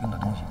电话兵的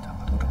东西，咱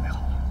们都准备好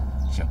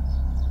了。行，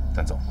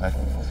咱走。哎，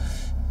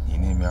你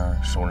那边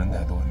熟人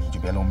太多，你就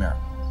别露面了。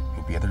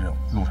有别的任务，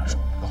路上说。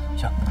走。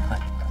行。哎。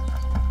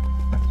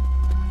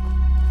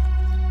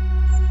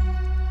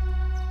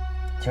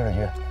清水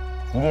局，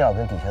一定要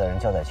跟底下的人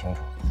交代清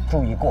楚，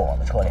注意过往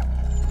的车辆，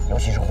尤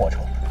其是货车，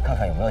看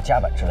看有没有夹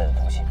板之类的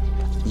东西。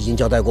已经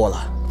交代过了，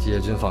解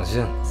军放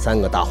心，3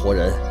个大活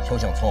人休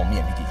想从我们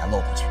眼皮底下漏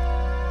过去，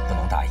不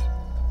能大意。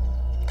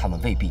他们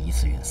未必一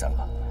次运3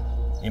个。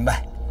明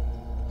白？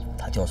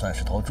他就算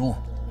是头猪，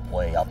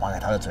我也要扒开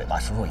他的嘴巴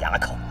数数牙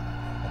口。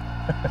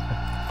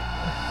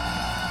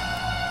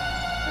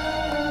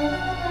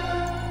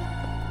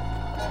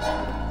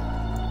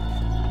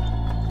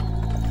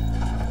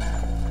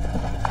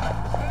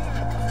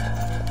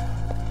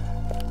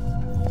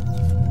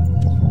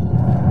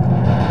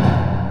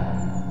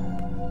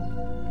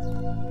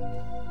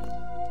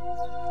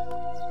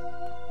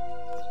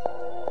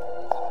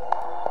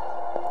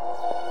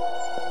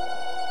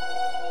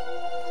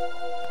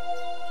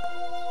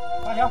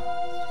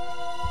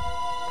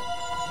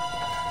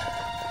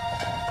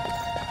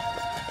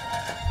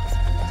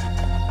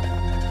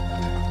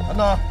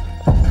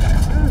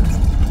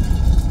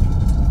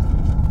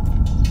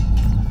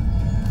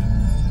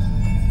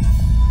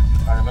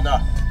干什么的？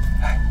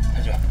哎，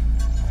太君，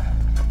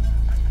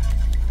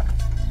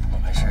我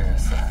们是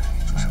四海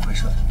株式会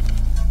社，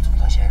总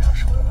藤先生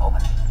是我的老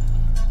板。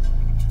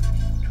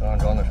车上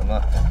装的什么？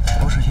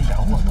都是些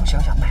洋货，到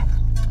乡下卖。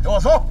给我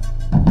搜！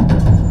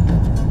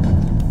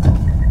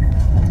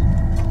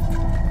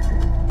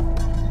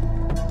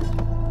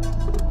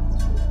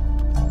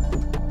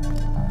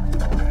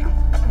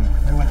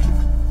没问题。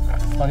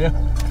放心。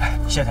哎，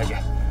谢太君。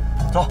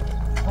走。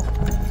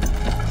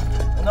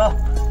等等。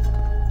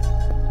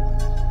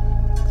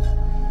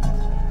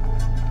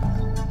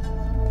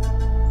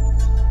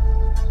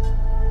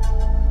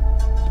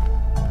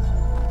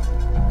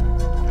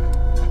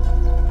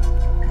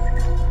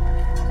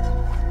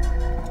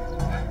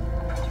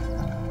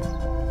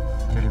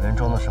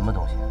装的什么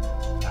东西？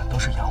都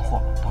是洋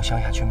货，到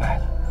乡下去卖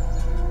的。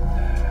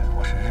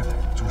我是日本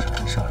株式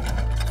会社的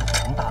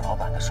佐藤大老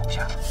板的手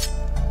下。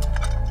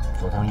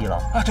佐藤一郎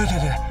啊，对，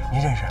您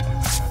认识？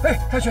哎，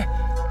太君，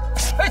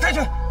哎，太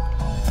君，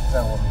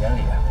在我们眼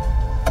里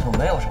就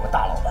没有什么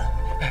大老板。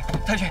哎，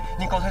太君，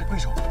您高抬贵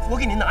手，我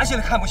给您拿下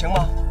来看不行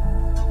吗？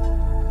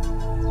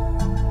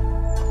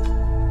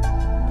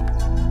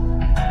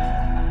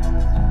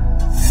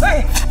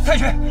哎，太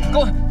君，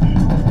高抬。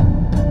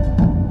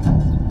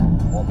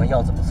我们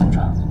要怎么搜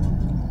查，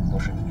都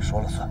是你说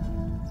了算。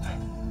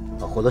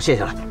把货都卸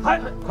下来！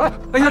快！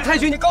哎呀，太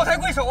君，你高抬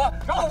贵手啊！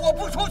然后我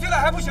不出去了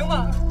还不行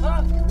吗？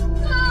啊！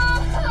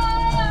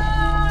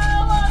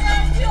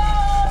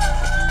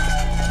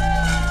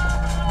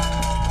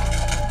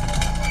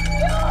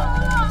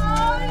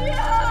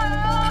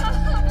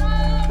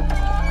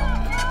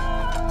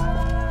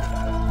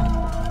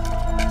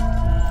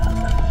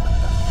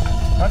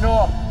站住！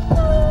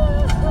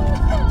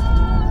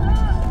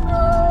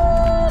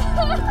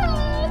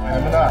干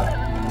什么的？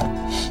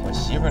我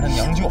媳妇儿她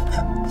娘舅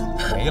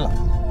没了，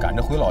赶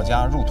着回老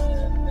家入土。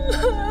怎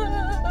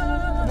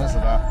么死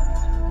的？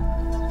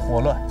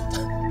霍乱。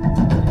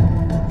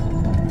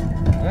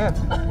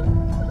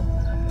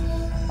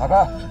大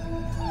哥，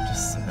这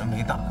死人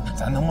为大，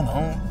咱能不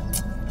能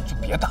就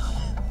别打了？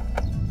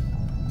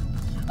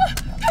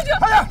太君，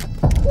快点！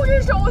我跟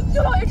你说，我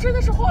舅老爷真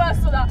的是霍乱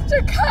死的。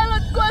这开了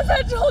棺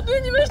材之后，对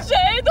你们谁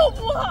都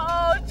不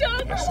好，真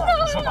的。别说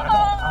了，说八道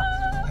啊！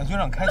太君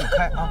让开就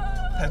开啊！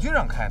太君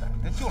让开的，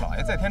那舅老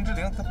爷在天之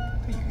灵，他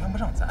也怨不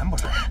上咱，不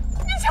是？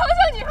你瞧瞧，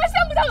你还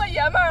像不像个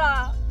爷们儿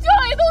了？舅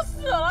老爷都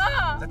死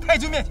了。在太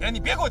君面前，你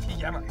别给我提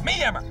爷们儿，没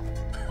爷们儿。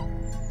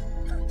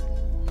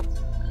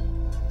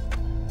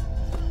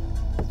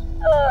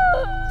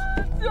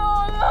舅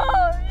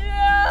老爷。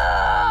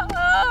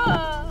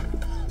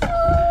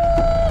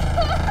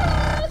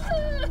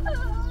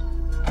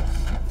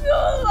舅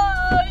老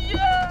爷，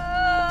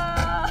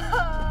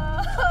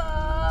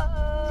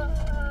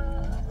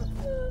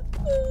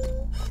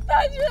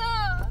太君，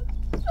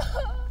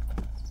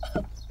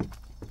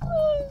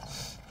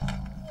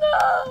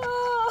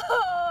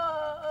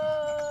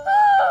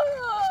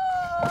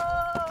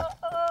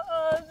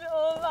舅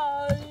老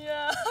爷，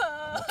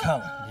我看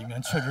了，里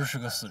面确实是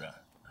个死人。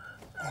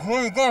可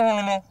以干上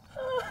了吗？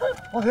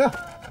放行，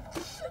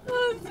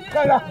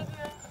站着。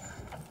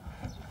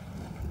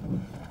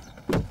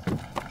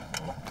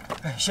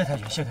哎，谢太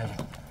君，谢太君，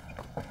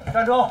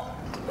站住！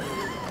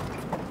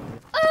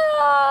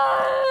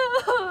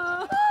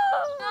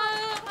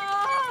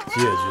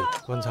吉野君，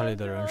棺材里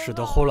的人是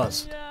得霍乱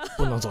死的，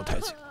不能走太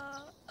近。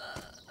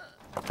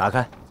打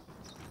开。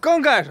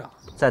刚盖上。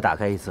再打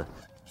开一次。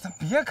咱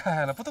别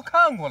开了，不都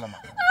看过了吗？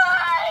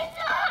哎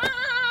呀，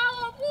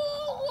我不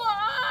活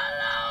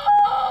了，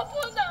我不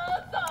能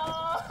走。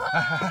哎，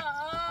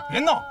别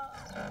闹！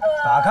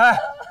打开。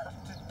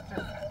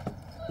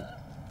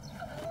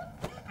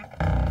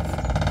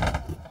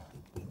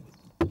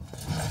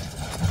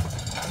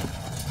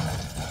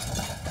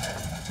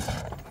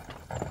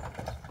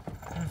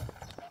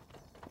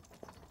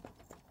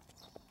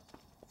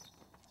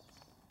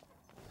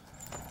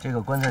这个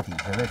棺材底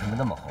下为什么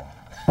那么厚？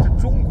这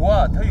中国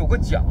啊，它有个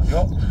讲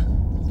究，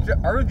这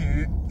儿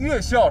女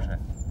越孝顺，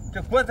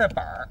这棺材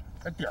板儿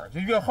这底儿就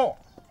越厚。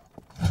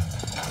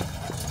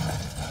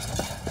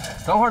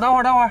等会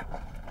儿，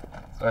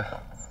哎，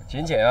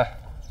紧紧啊！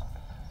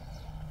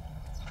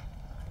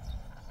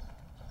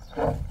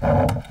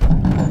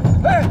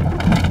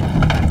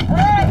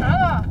哎，拿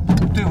了！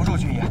对不住，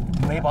军爷，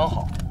没绑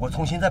好，我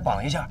重新再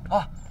绑一下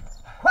啊！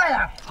快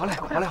点！好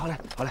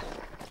嘞。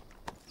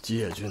吉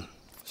野君，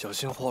小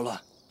心霍乱。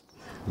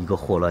一个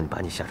霍乱，你把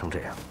你吓成这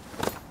样，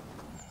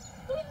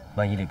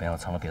万一里边要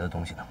藏了别的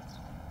东西呢？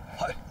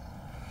嗨，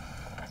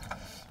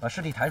把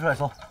尸体抬出来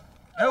搜。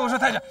哎，我说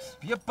太监，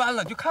别搬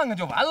了，就看看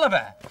就完了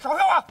呗。少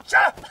看我，下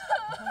来。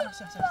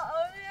老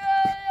爷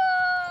呀，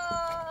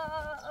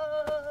死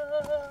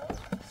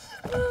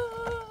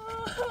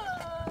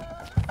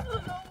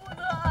都不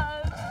得安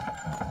息，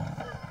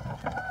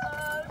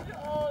求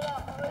老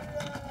爷。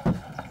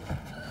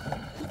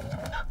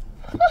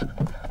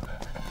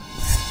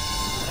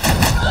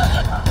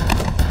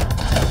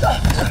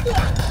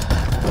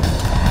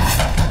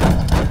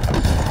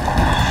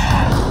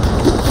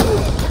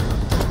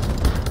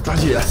抓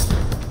紧！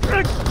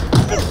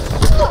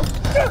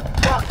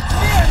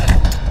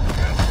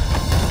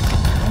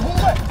武工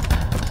队，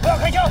不要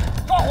开枪，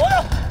抓活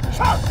的，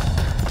上！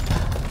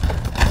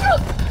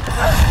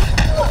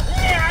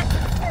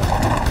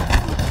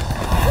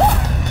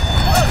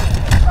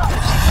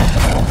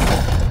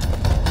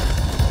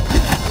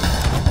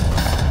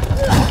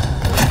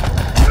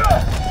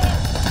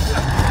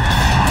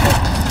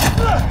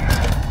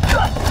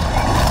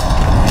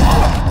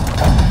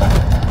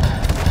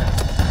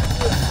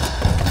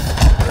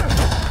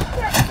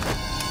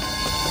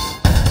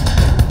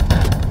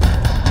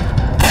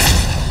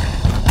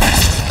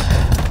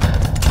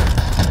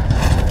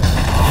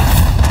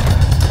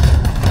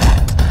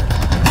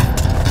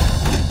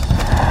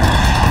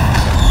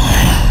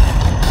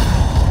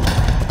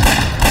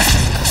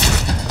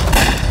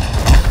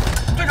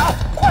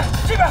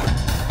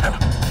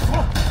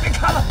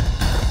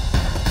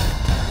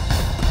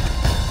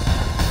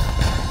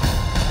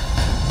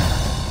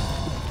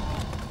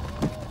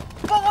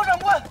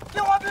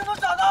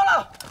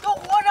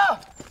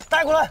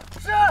带过来。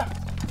是。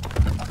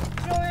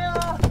救命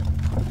啊！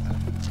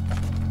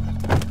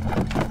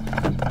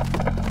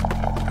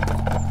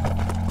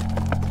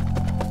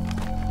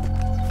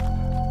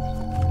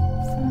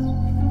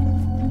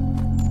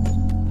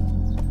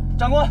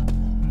长官，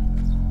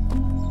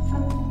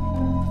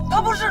他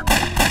不是。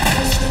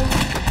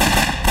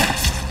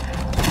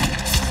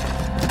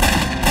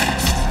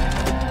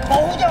保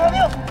护电话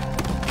兵。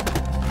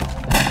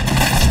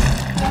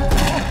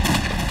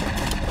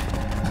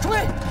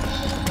追！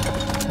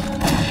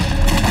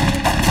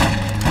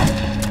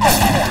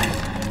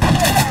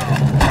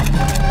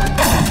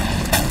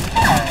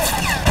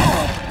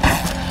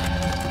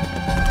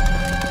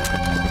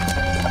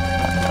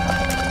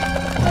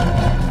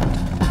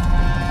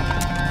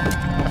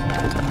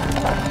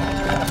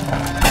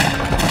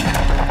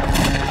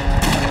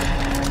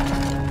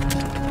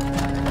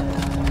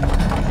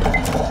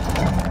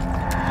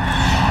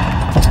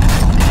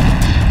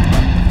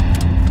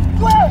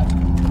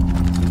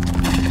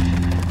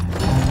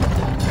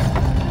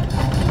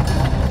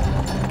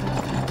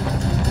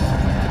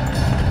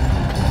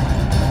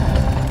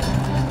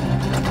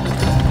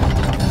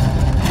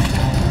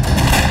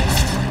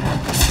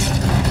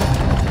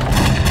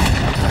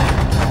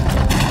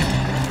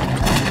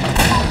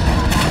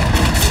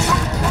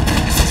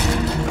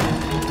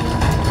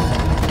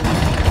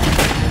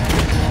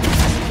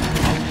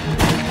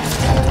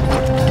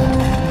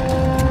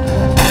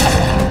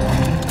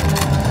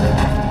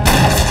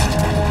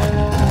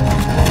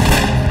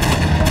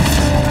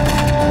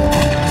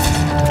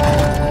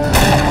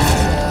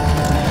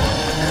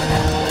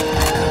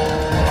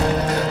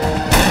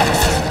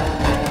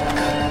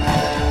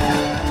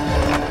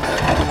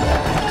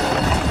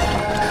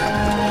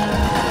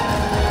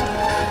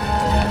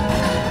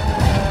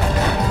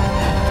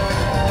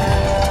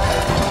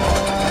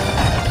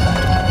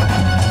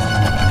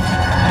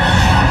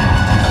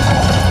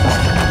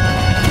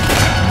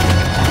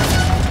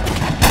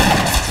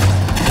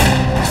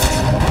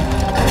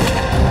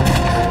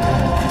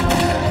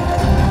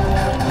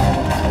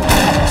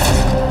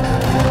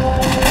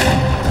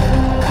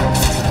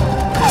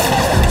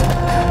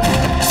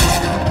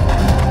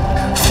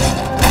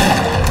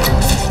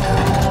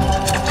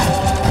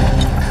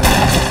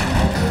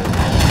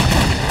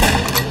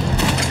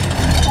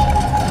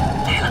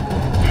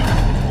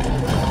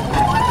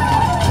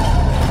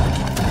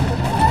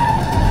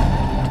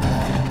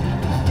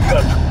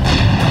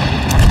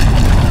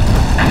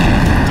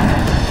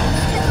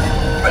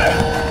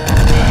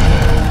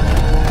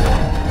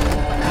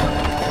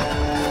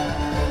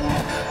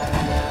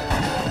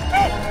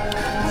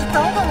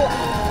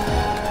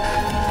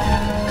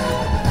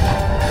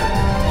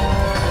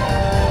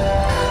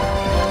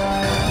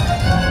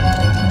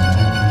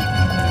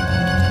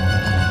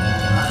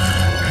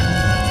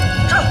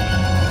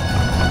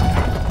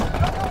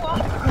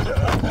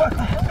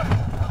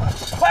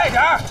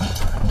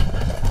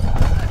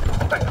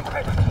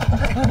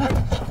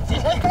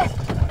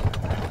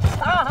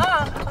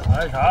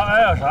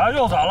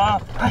又咋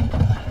了？哎，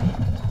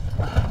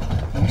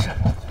没事，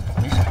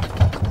没事。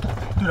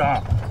队长，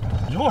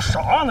以后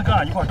少让他跟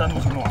俺一块单独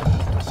行动。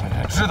行，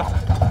知道了。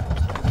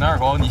那二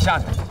狗，你下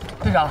去。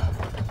队长，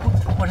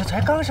我这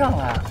才刚上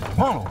来，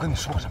忘了我跟你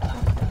说什么了。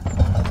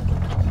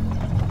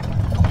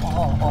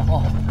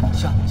哦，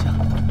行，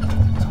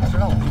早知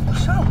道我就不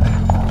上来了。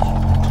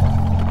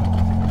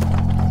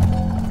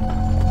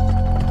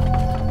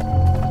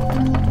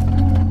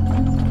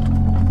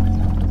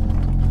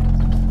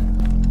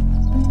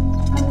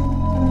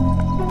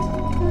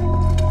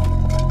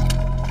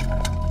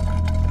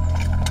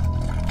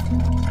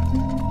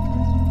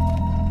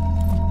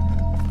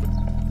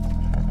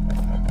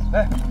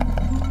 哎，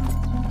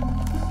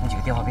那几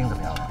个电话兵怎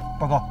么样了？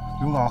报告，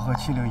刘老和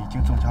七零已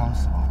经中枪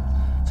死亡，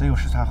只有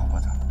石川还活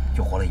着，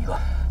就活了一个。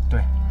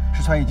对，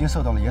石川已经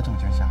受到了严重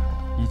惊吓，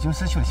已经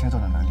失去了行走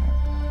的能力。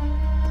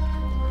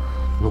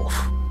懦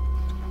夫！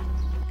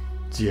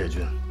吉野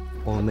君，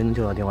我们没能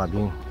救到电话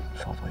兵，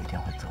少佐一定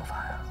会责罚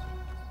呀。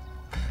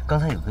刚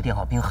才有个电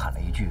话兵喊了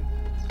一句：“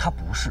他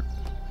不是”，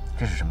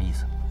这是什么意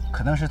思？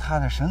可能是他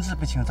的神志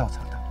不清造成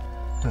的。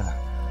对了，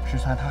石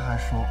川他还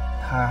说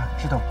他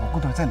知道武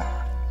工队在哪儿。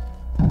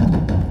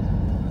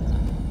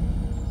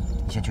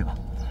 你先去吧。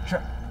是。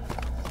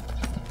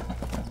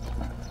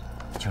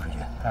邱水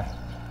军，哎，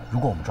如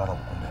果我们抓到武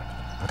工队，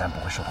不但不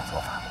会受到责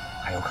罚，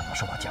还有可能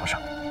受到奖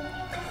赏。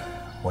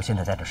我现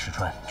在带着石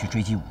川去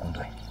追击武工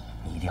队，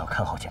你一定要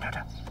看好检查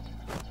站。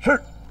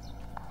是。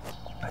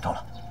拜托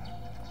了。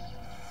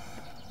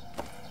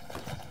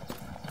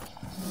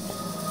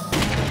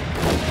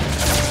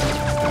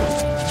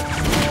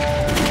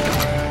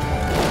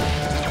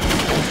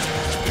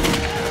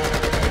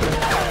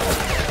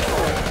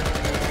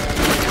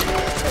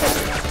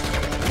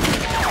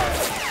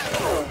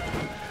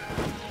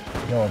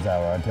 又在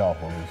玩调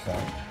虎离山，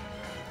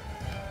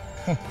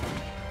哼！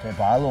这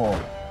八路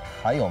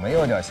还有没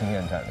有点经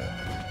验战略？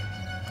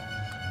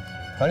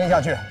传令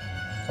下去，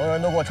所有人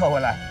都给我撤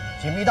回来，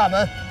紧闭大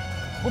门，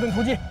不准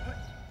出击。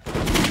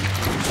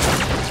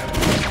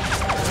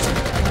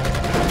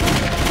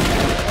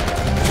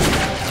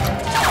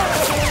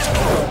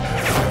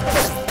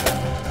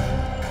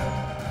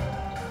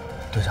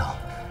队长，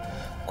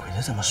鬼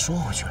子怎么缩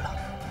回去了？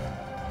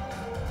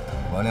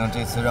王亮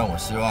这次让我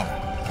失望了。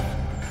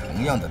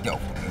 同样的调虎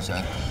离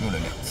山用了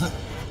2次，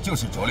就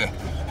是拙劣。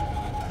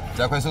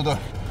加快速度，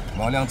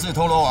王亮自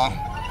投罗网，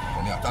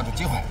我们要抓住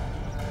机会。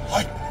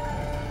来，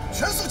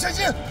全速前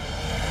进！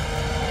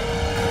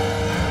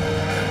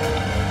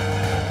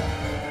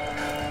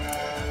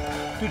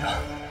队长，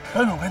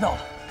该走该到了。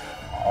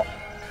好，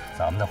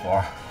咱们的活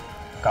儿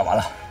干完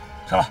了，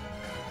撤了。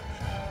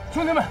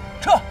兄弟们，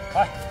撤！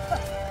快！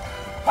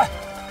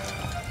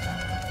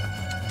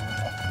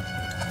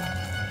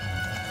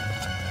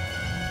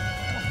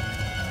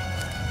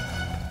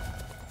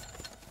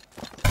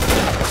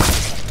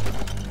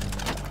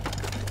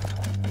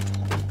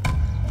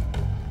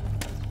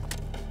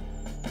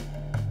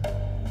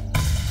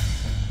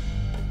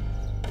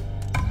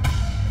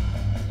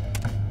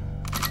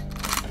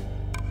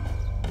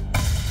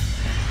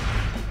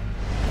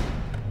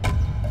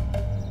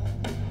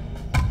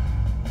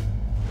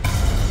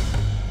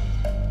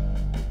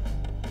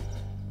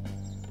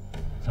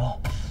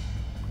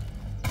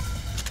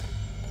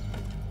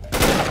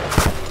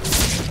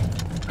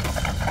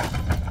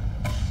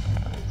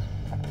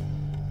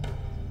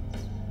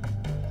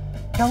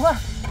 长官，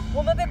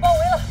我们被包围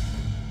了。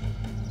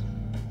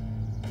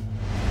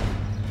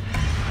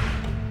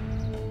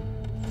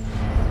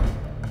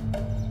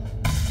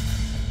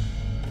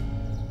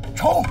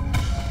冲！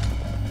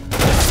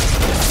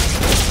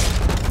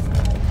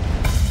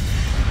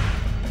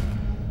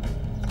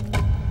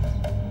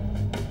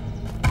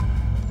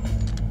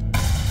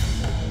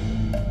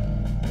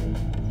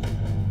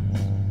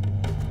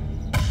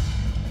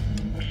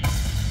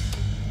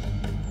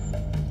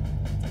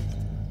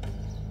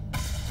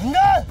混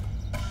蛋！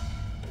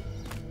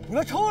 你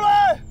们出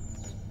来！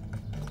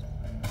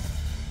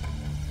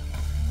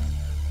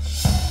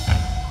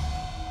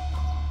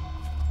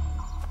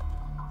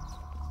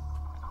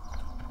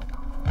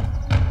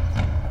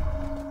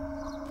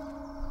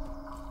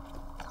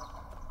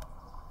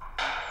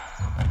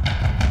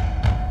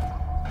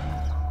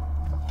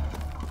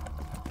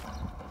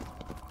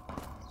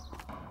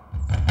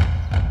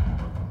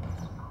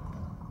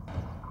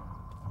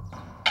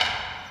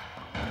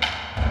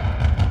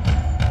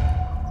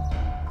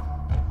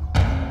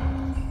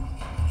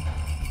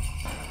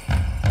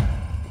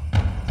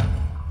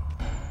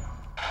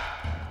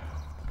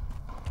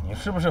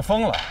是不是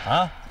疯了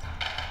啊？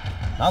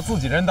拿自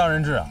己人当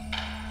人质啊？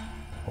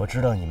我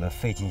知道你们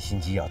费尽心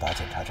机要打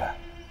检查站，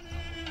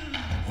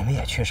你们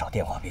也缺少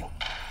电话兵。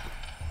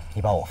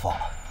你把我放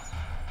了，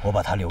我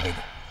把他留给你。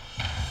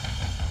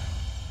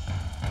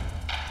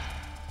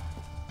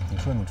你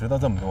说你知道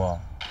这么多，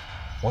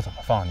我怎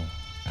么放你？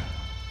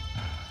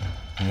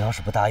你要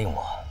是不答应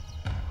我，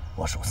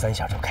我数3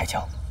下就开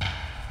枪。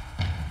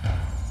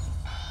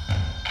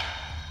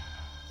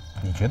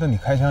你觉得你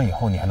开枪以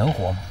后你还能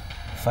活吗？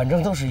 反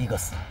正都是一个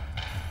死，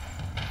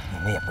你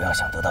们也不要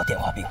想得到电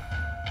话兵。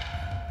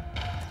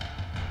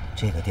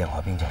这个电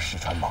话兵叫石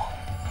川茂，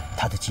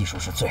他的技术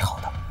是最好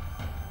的，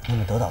你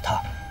们得到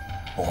他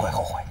不会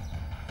后悔。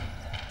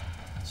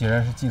既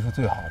然是技术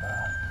最好的，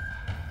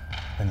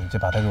那你就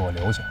把他给我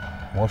留下。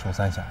我数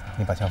3下，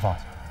你把枪放下，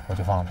我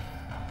就放了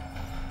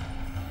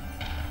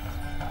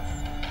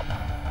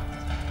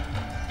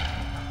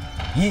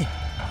你。1、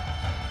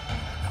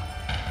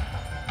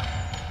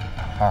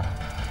2。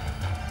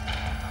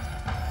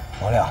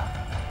王亮，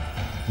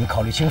你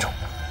考虑清楚。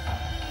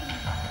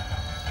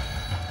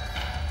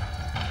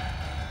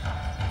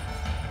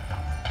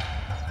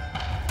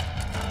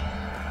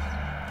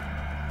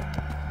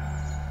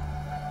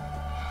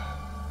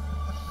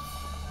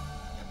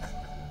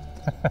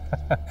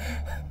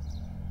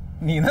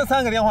你那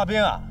3个电话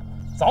兵啊，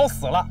早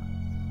死了。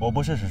我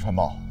不是石川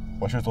茂，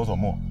我是佐佐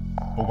木。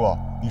不过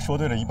你说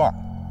对了一半，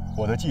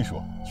我的技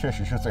术确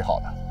实是最好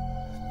的。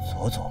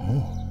佐佐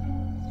木，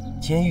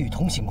监狱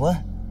通信官，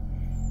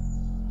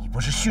你不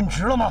是殉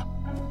职了吗？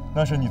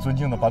那是你尊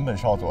敬的坂本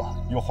少佐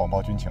又谎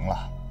报军情了。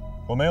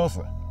我没有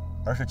死，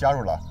而是加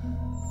入了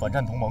反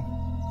战同盟。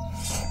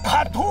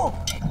叛徒！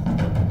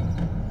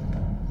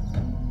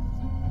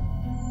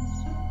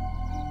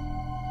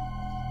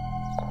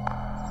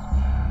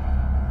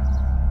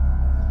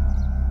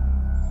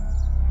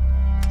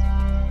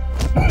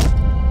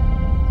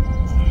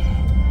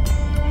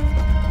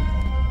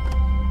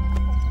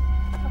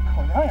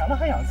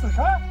还想自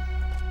杀？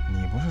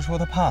你不是说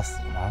他怕死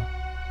吗？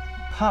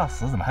怕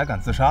死怎么还敢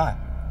自杀呀？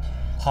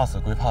怕死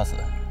归怕死，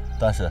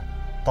但是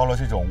到了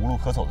这种无路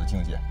可走的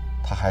境界，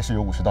他还是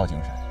有武士道精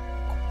神。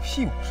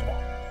屁武士道！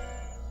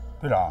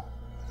队长，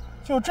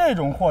就这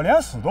种货连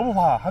死都不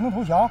怕，还能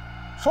投降？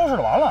收拾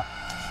了完了。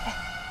哎，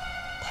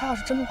他要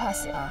是真不怕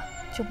死啊，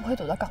就不会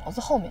躲到岗楼子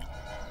后面了。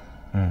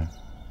嗯，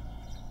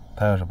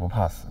他要是不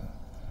怕死，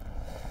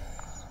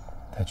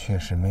他确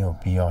实没有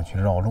必要去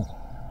绕路。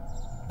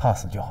怕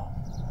死就好。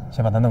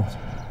先把他弄回去，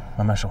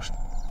慢慢收拾他。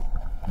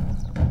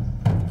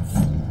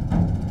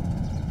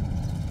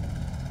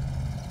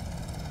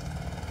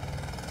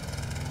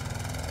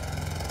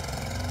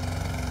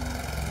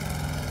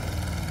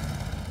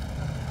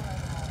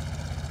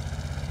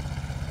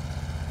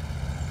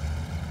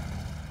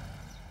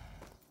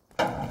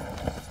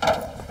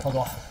少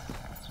佐，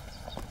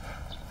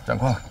战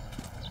况，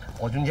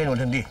我军坚守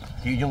阵地，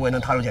敌军未能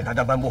踏入检查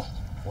站半步，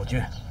我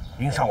军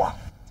应上网。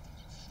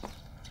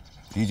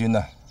敌军呢？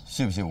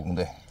是不是武工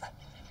队？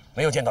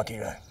没有见到敌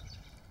人，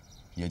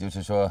也就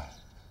是说，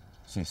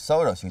是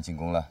骚扰性进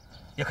攻了。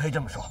也可以这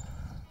么说。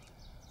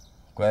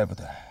怪不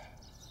得，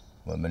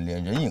我们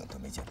连人影都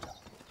没见着。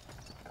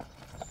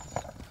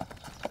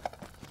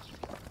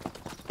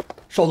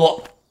少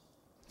佐，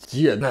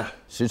吉野呢？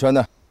石川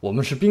呢？我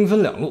们是兵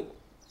分2路，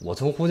我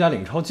从胡家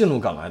领超近路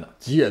赶来的，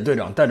吉野队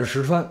长带着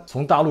石川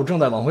从大路正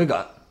在往回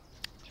赶。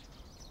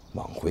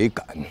往回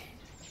赶，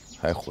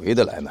还回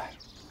得来吗？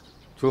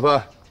出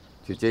发，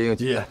去接应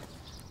吉野。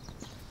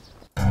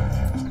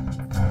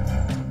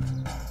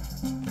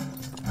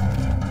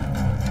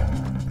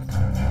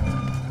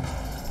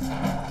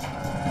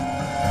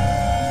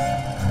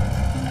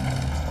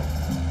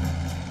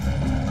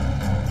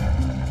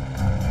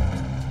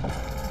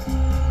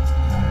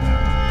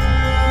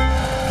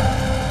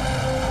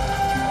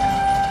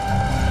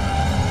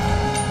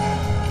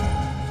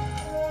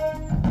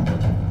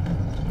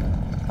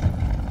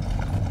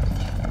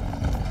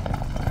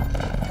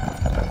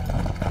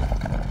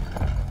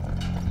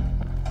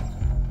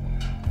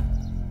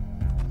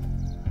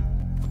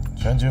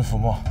全军覆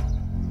没，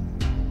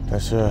但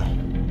是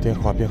电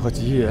话兵和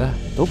吉野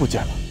都不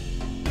见了。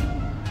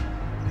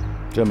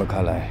这么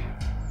看来，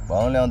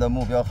王亮的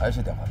目标还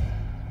是电话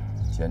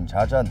兵，检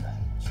查站的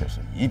却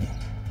是疑兵。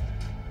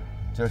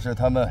这是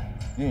他们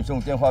运送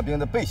电话兵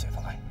的备选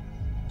方案。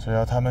只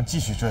要他们继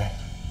续追，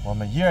我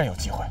们依然有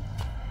机会。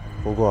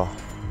不过，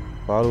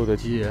八路的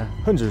吉野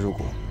恨之入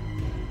骨，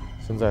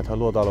现在他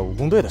落到了武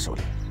工队的手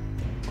里，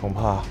恐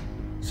怕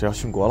是要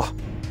殉国了。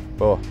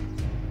不。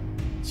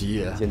吉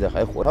野现在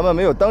还活，他们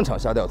没有当场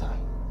杀掉他，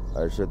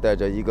而是带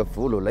着一个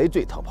俘虏累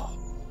赘逃跑，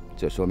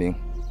这说明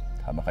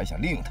他们还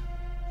想利用他，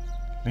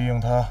利用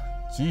他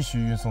继续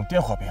运送电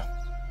话兵。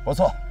不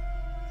错，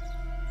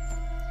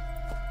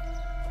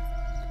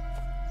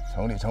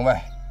城里城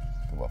外，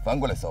给我翻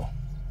过来搜。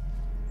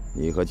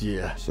你和吉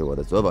野是我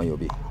的左膀右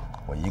臂，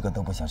我一个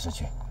都不想失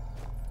去。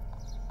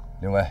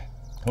另外，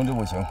通知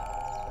武行，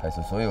派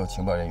出所有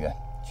情报人员，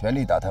全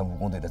力打探武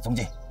工队的踪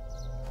迹。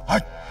哎。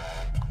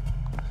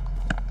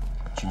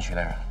军区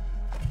来人，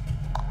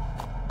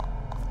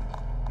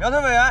苗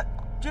团委员，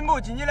军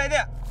部紧急来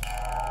电。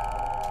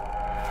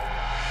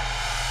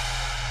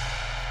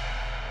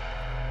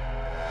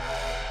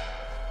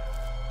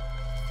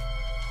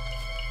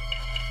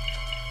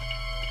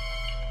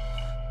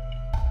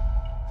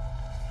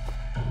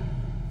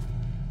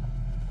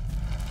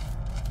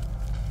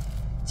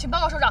请报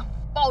告首长，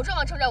保证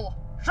完成任务。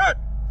是。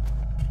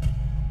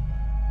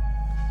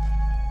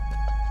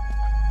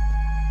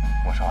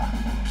我说，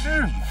至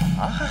于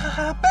吗？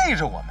还背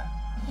着我们？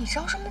你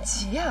着什么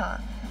急呀？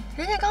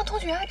人家刚同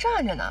学还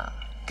站着呢，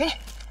给你。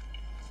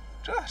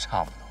这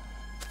差不多。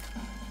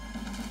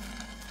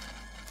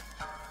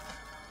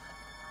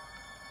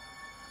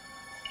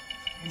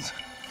你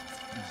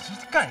这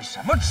干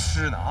什么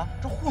吃呢啊？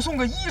这护送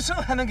个医生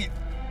还能给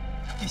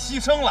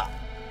牺牲了？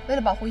为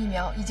了保护疫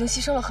苗，已经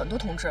牺牲了很多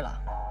同志了。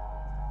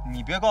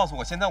你别告诉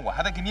我，现在我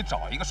还得给你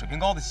找一个水平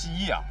高的西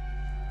医啊！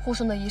护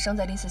送的医生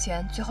在临死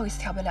前最后一次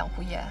调配2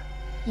壶液，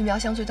疫苗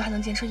箱最多还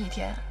能坚持1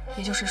天。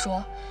也就是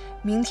说，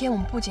明天我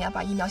们不仅要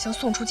把疫苗箱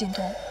送出晋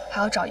东，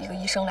还要找一个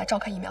医生来照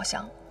看疫苗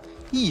箱。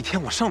1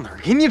天我上哪儿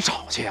给你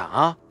找去呀？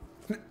啊！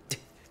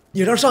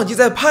你让上级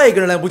再派一个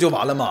人来不就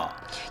完了吗？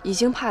已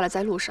经派了，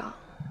在路上。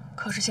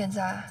可是现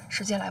在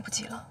时间来不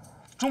及了。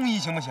中医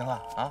行不行啊？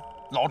啊，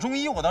老中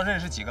医我倒认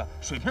识几个，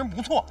水平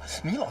不错。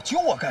你老揪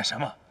我干什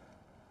么？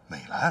美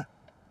兰，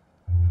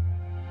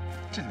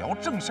这聊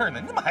正事儿呢，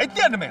你怎么还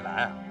惦着美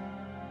兰啊？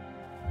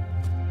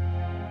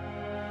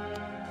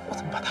我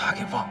怎么把她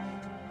给忘了？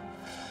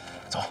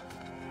走，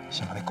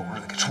先把那狗日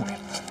的给处理了。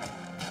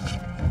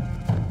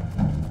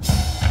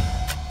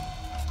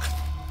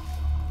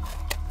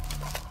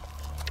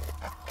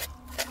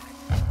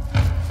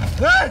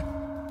喂，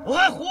我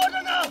还活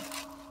着呢。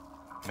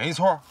没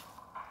错，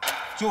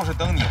就是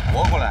等你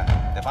活过来，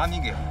得把你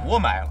给活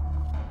埋了。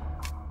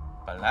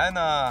本来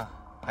呢，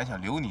还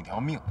想留你条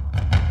命，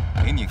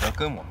给你个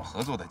跟我们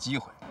合作的机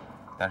会，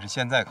但是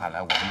现在看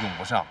来我们用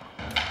不上。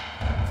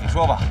你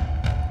说吧，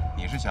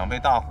你是想被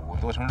大虎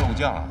剁成肉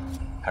酱啊，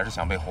还是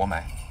想被活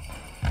埋？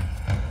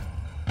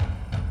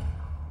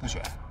不选，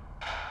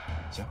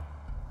行，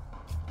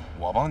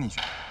我帮你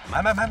选，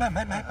买。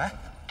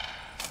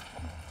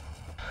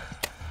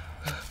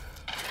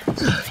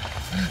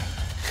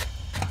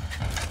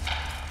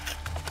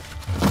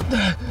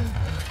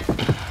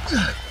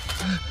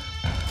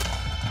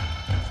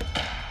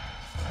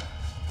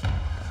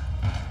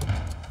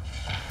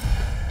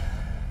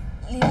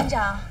李院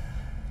长，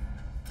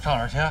上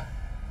哪儿去？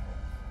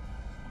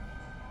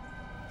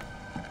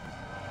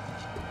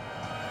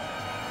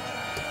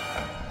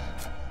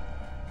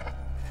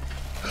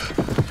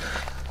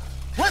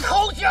我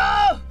投降！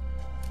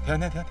停！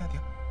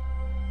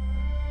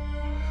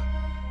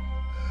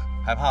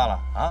害怕了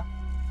啊？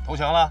投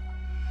降了？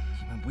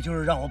你们不就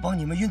是让我帮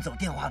你们运走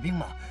电话兵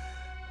吗？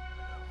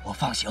我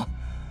放行。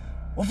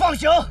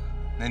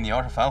那你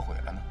要是反悔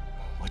了呢？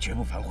我绝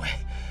不反悔，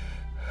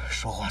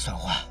说话算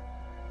话。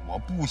我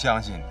不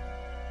相信你，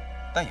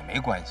但也没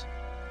关系。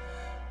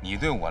你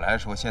对我来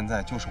说，现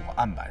在就是我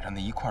案板上的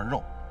一块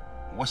肉，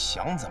我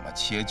想怎么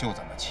切就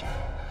怎么切。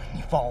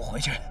你放我回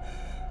去，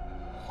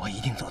我一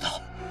定做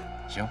到。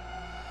行，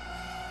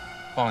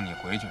放你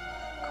回去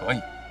可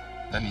以，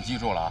但你记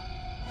住了啊，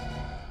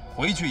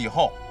回去以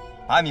后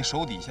把你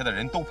手底下的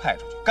人都派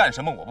出去，干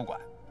什么我不管。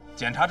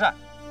检查站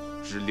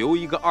只留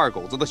一个2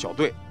狗子的小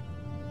队。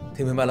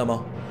听明白了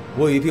吗？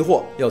我有一批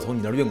货要从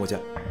你那儿运过去。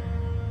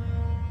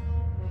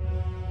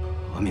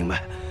我明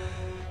白，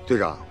队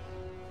长，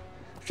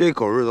这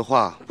狗日的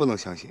话不能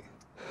相信。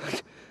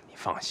你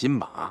放心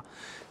吧啊，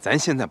咱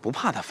现在不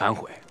怕他反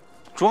悔，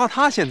抓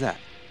他现在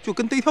就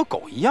跟逮条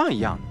狗一样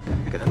的，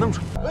给他弄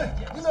出来。喂，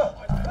领导，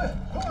喂，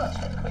同志，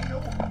可以任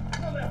务，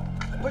听到没有？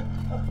喂。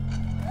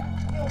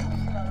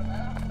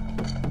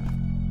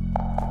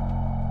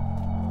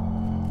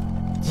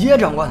吉野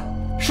长官，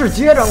是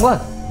吉野长官。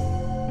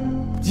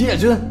吉野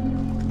君，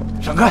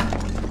闪开！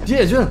吉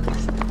野君，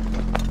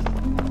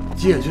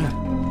吉野君，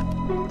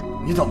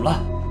你怎么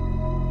了？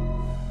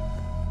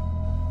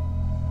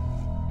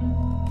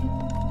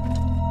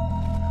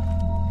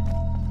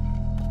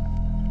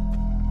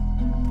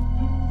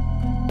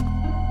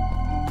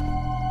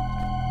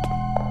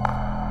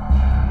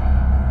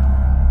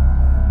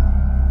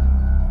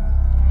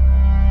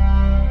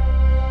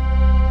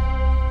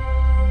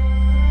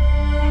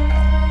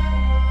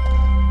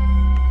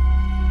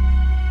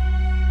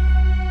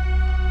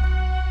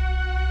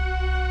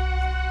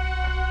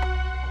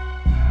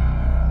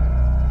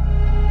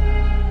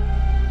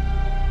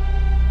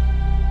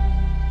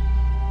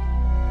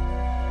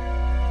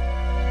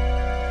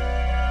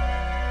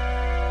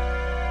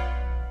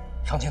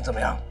伤情怎么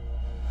样？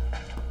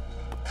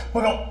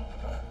报告，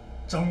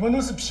长官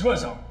都是皮外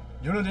伤，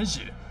流了点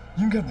血，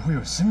应该不会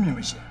有生命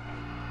危险。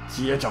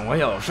吉野长官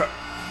要有事儿，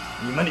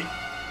你们里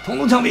统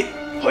统枪毙。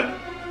会。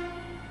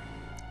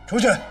出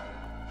去。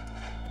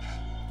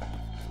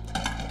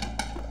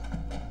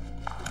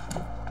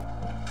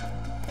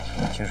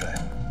清水，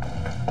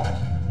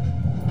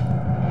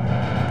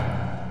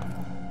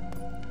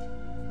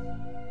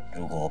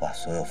如果我把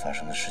所有发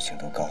生的事情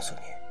都告诉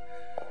你，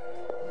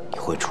你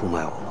会出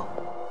卖我吗？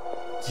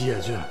吉野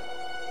君，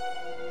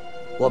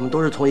我们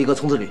都是从一个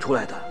村子里出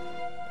来的，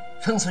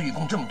生死与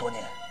共这么多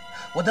年，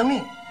我的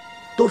命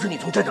都是你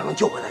从战场上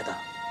救回来的，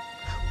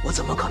我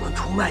怎么可能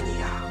出卖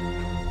你呀？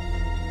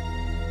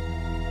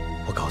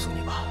我告诉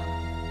你吧，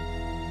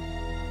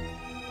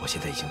我现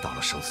在已经到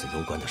了生死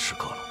攸关的时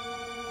刻了。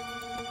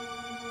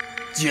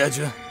吉野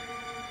君，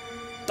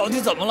到底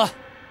怎么了？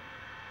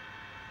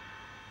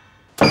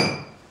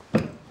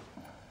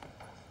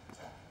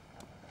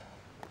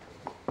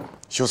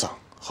休桑，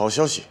好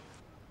消息，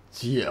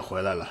吉野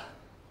回来了。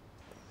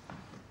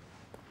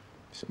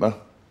什么？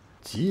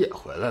吉野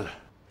回来了？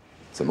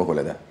怎么回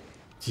来的？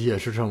吉野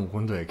是趁武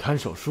工队看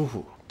守疏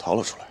忽逃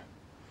了出来，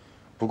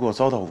不过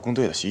遭到武工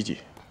队的袭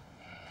击，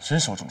身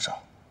受重伤，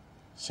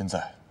现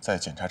在在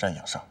检查站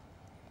养伤。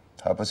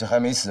他不是还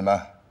没死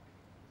吗？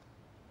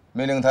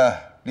命令他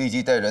立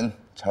即带人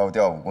抄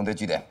调武工队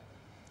据点。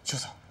就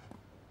走。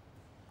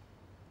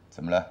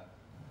怎么了？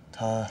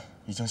他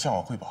已经向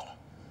我汇报了。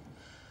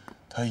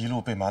他一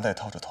路被麻袋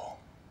套着头，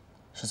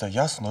是在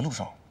押送的路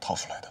上逃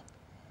出来的，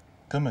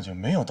根本就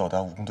没有到达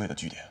武工队的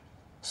据点，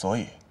所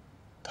以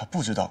他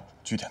不知道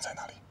据点在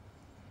哪里。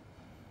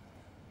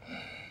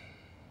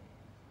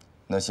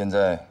那现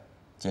在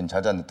检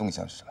查站的动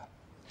向是什么？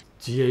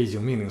吉野已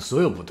经命令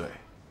所有部队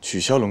取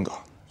消轮岗，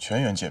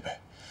全员戒备。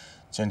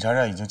检查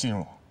站已经进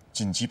入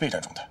紧急备战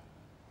状态。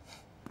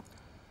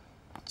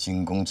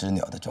惊弓之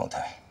鸟的状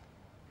态。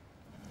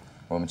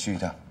我们去一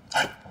趟。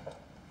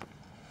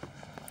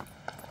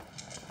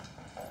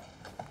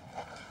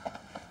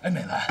哎，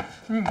美兰，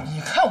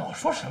你看我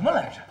说什么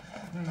来着？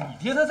你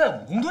爹他在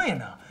武工队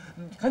呢，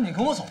你赶紧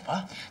跟我走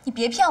吧。你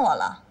别骗我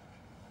了，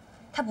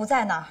他不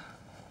在那儿，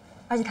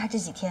而且他这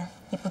几天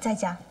也不在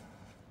家。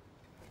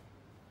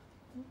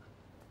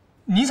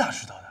你咋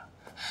知道的？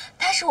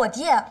他是我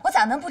爹，我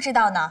咋能不知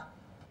道呢？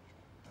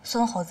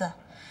孙猴子，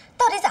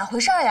到底咋回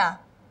事呀？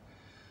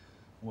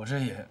我这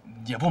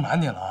也不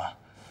瞒你了啊，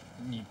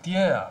你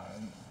爹呀，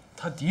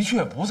他的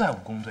确不在武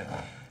工队，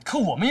可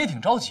我们也挺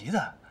着急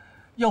的。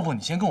要不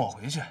你先跟我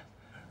回去，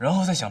然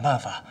后再想办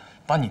法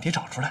把你爹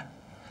找出来。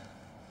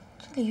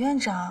这李院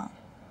长，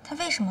他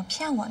为什么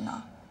骗我呢？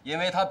因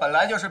为他本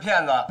来就是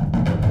骗子。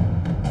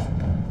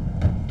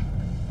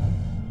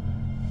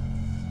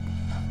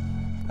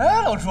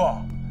哎，老朱，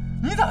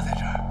你咋在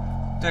这儿？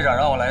队长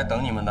让我来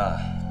等你们的。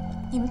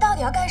你们到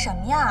底要干什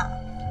么呀？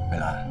梅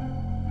兰，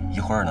一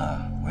会儿呢，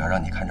我要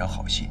让你看场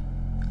好戏，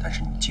但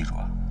是你记住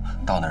啊，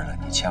到那儿了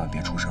你千万别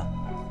出声。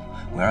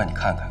我要让你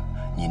看看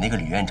你那个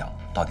李院长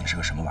到底是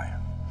个什么玩意儿。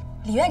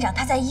李院长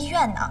他在医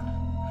院呢。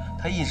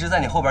他一直在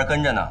你后边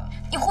跟着呢。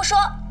你胡说！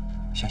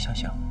行行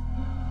行，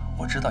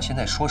我知道现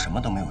在说什么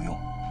都没有用。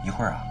一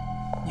会儿啊，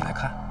你来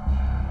看，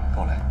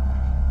跟我来。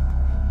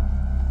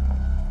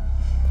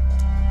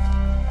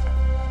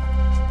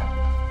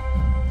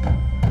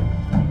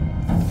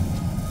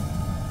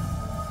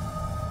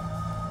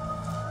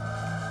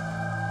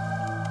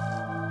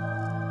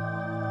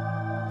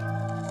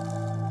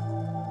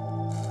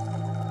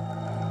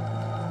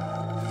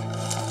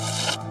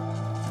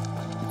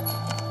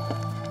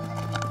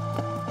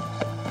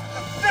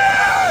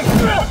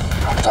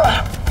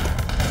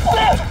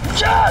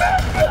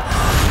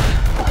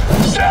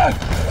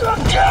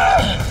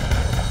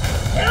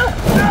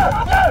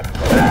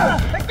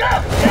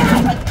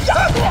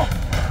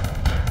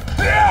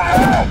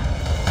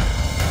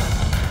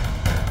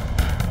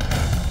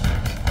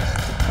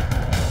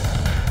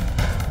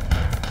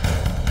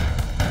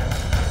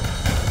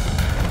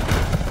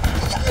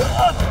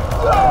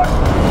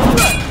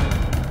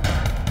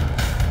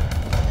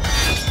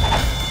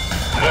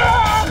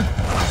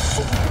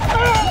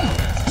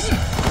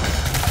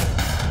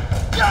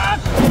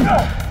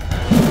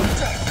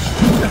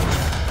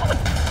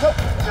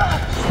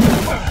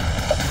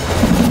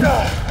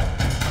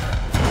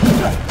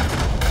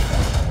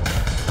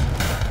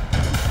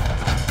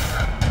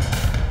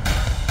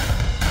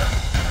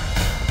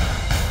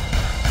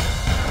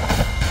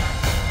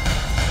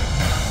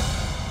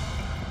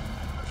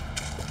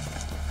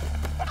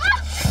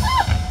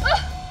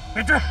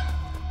别追！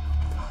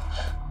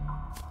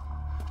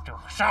这我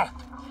杀了。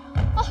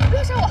哦，不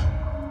要杀我！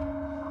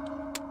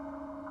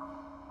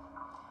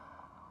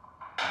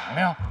怎么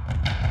样？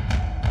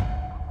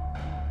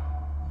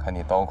看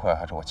你刀快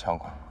还是我枪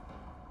快？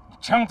你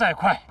枪再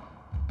快，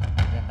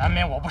也难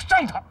免我不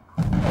伤他。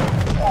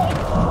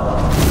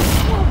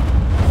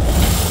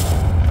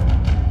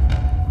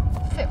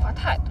废话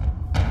太多。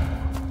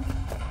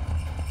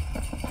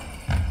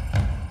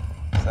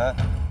3、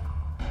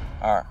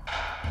2、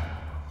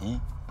1，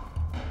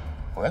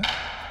回来！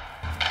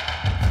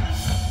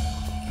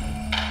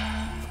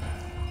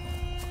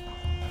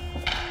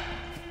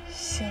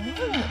行啊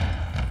你！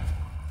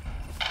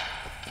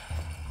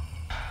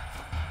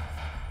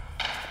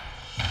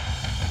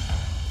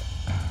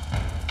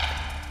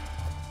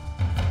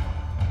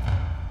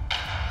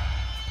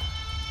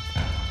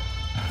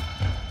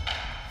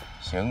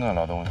行啊，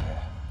老东西，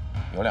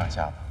有两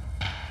下子。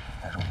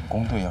但是武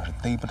工队要是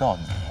逮不到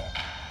你，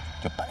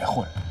就白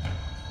混了。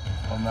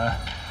我们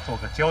做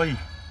个交易。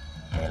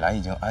美兰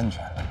已经安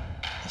全了，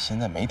你现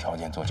在没条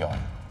件做交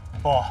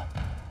易。不，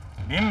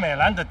林美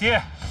兰的爹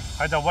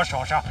还在我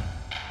手上，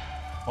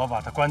我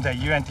把他关在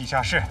医院地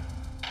下室。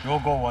如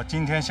果我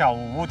今天下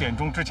午5点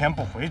钟之前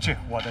不回去，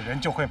我的人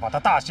就会把他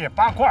大卸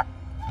8块。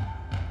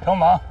程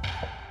猛，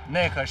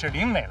那可是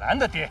林美兰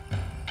的爹，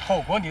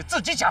后果你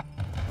自己想。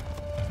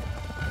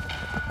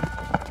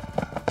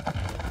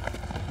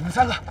你们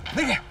3个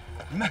那边，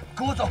你们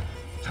跟我走，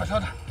悄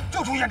悄的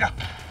救出院长。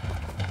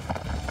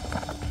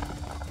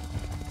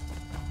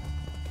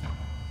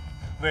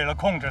为了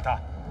控制他，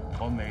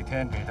我每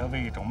天给他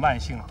喂一种慢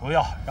性毒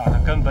药，让他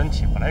根本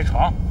起不来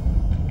床。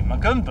你们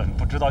根本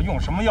不知道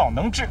用什么药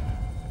能治，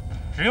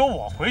只有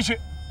我回去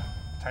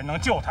才能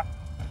救他，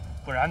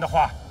不然的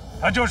话，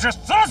他就是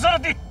死了死了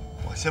的。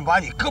我先把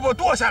你胳膊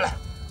剁下来，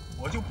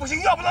我就不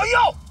信要不到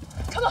药。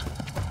陈总，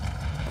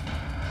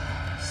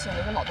陷了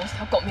一个老东西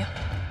条狗命。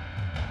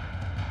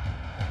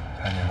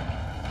看见了吗？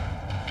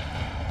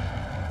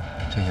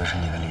这就是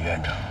你的李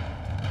院长，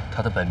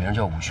他的本名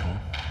叫武雄，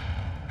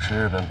是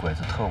日本鬼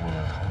子特务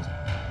的头子。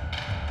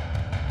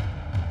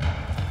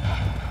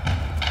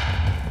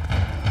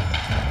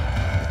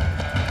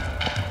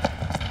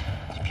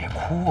你别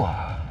哭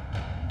啊！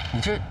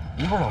你这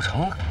一会儿老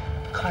程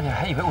看见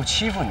还以为我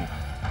欺负你呢，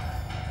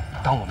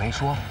当我没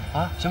说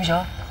啊，行不行？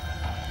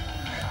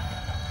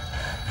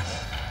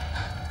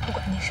不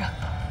关你事，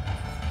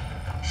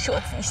是我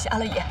自己瞎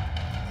了眼。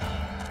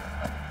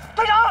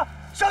队长，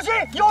小心，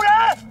有人！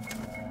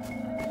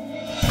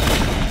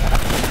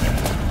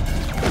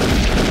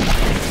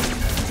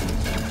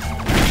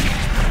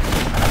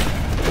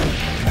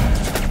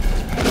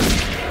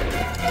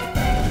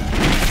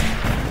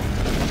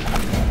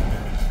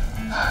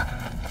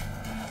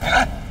美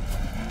兰，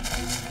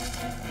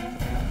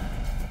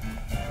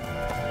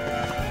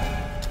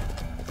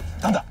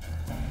等等，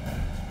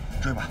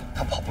追吧，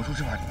他跑不出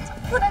这片林子。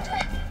不能追。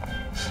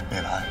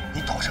美兰，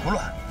你捣什么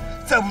乱？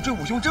再不追，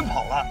武雄真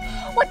跑了。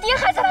我爹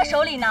还在他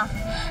手里呢。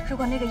如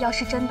果那个药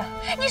是真的，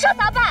你说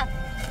咋办？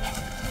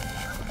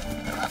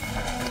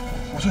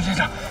武雄先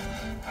生，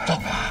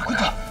走，快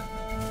走！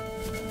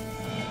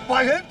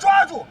把人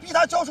抓住，逼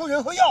他交出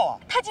人和药啊！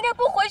他今天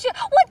不回去，我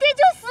爹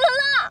就死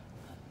了。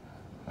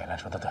美兰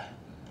说的对，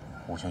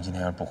武雄今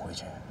天要是不回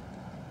去，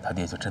他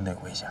爹就真的有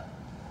危险了。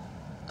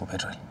都别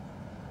追了。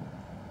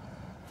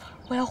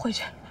我要回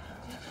去。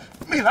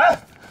美兰，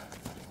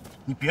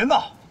你别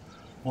闹，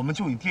我们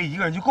就你爹一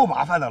个人就够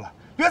麻烦的了，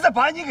别再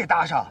把你给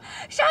搭上。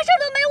啥事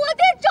都没我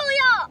爹重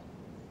要。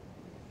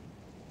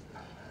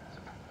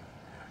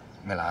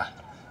美兰，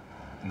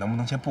你能不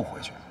能先不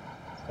回去？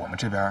我们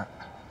这边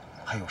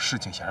还有事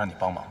情想让你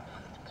帮忙。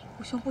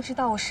武雄不知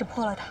道我识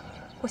破了他，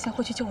我想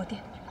回去救我爹，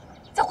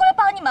再回来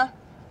帮你们。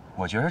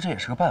我觉得这也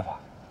是个办法。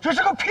这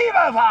是个屁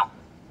办法！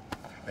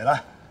美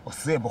兰，我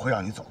死也不会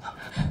让你走的。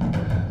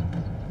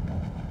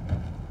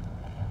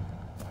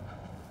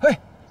嘿，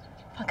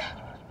放开，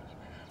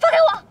放开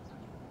我！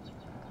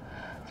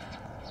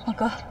王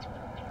哥，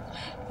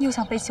你又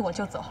想背起我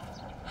就走，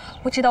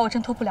我知道我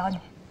挣脱不了你。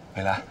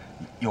美兰，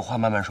有话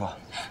慢慢说。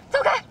走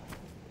开！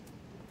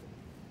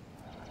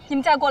你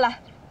们再过来，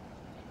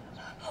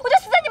我就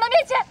死在你们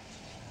面前。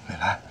美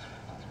兰，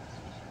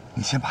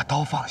你先把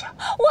刀放下。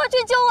我要去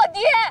救我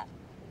爹，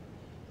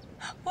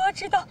我要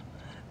知道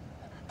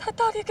他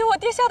到底给我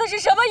爹下的是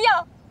什么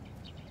药。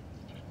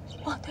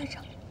王队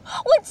长，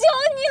我求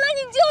你了，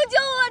你救救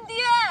我爹！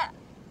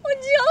我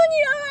求你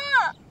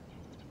了！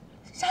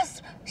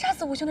杀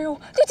死武雄的任务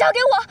就交给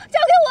我，交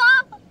给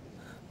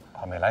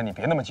我！美兰，你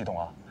别那么激动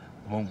啊！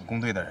我们武工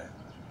队的人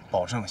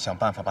保证想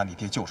办法把你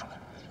爹救出来，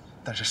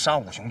但是杀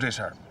武雄这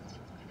事儿，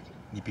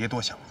你别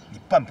多想，你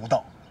办不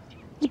到。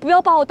你不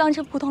要把我当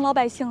成普通老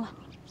百姓了，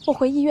我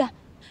回医院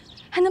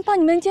还能帮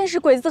你们监视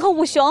鬼子和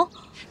武雄。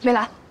梅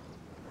兰，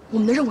我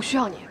们的任务需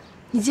要你。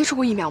你接触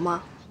过疫苗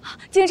吗？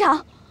经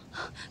常，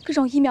各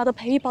种疫苗的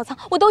培育保藏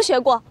我都学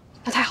过。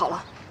那太好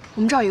了，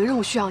我们这儿有一个任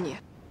务需要你，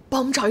帮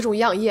我们找一种营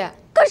养液。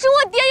可是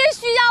我爹也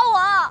需要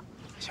我。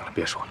行了，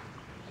别说了，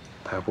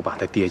他要不把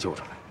他爹救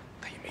出来，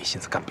他也没心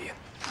思干别的。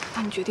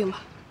那你决定吧。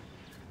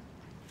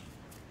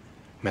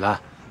美兰，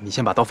你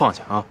先把刀放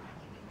下啊！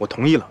我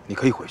同意了，你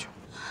可以回去。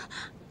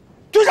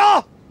队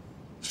长，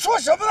说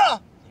什么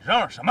呢？你嚷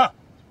嚷什么？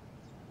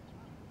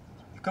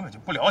你根本就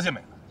不了解美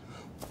兰。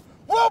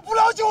我要不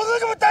了解，我能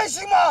这么担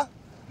心吗？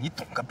你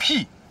懂个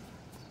屁！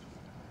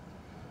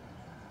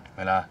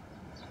美兰，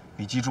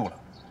你记住了，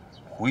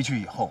回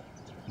去以后，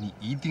你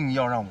一定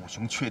要让武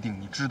雄确定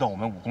你知道我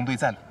们武工队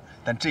在哪儿，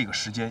但这个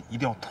时间一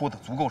定要拖得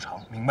足够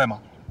长，明白吗？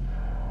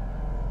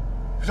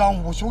让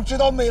武雄知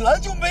道美兰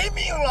就没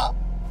命了。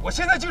我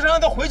现在就是让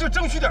他回去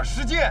争取点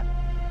时间。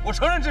我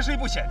承认这是一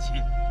步险棋，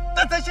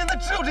但咱现在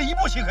只有这一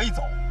步棋可以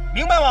走，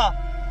明白吗？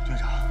队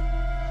长，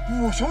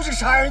武雄是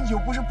啥人，你又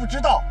不是不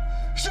知道，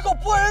是个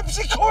剥人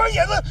皮、抠人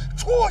眼的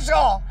畜生。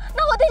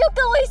那我爹就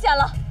更危险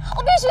了，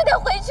我必须得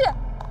回去。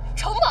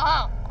程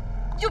猛，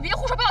你就别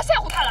胡说八道吓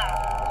唬他了。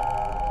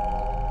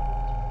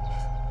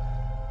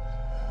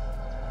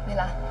梅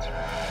兰，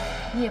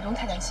你也不用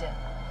太担心。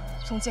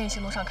从建议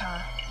行动上看，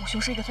武雄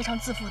是一个非常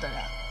自负的人，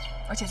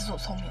而且自作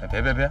聪明。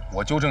别，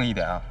我纠正一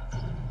点啊。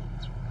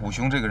武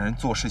雄这个人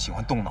做事喜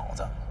欢动脑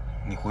子，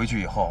你回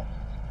去以后，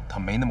他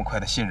没那么快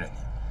的信任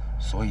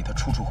你，所以他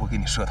处处会给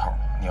你设套，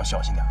你要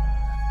小心点。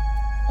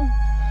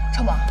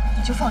程猛，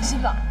你就放心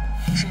吧，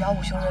只要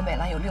武雄认美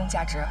兰有利用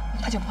价值，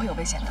他就不会有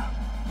危险的。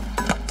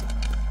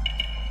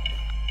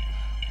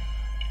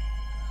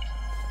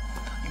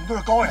你们都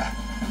是高人，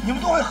你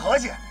们都会合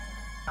计。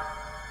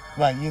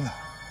万一呢？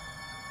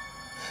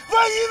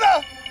万一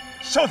呢？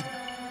消停！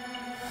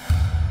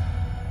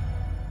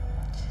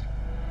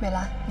美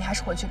兰，你还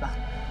是回去吧，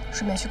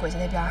顺便去鬼子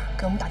那边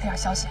给我们打听点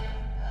消息。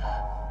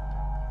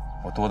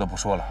我多的不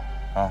说了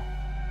啊，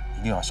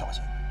一定要小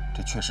心，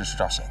这确实是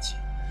招险棋。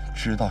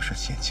知道是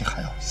险棋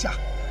还要下。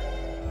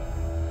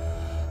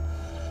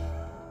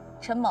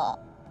陈某，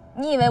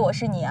你以为我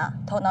是你啊？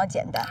头脑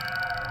简单。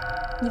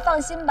你放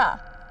心吧，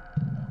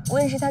我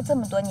认识他这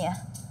么多年，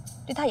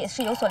对他也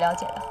是有所了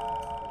解的，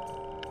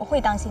我会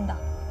当心的。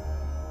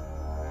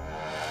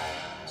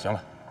行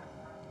了，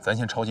咱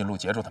先抄近路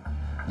截住他们，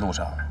路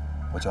上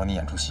我教你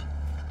演出戏。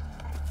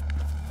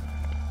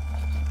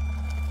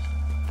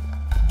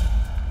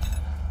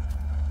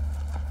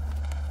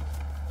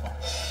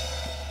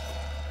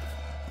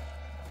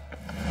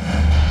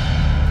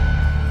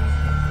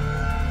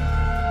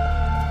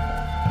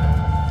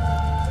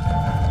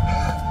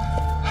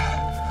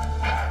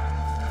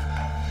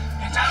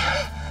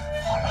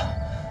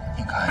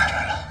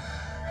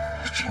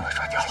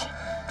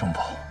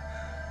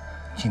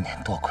今天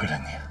多亏了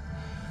你，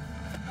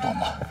多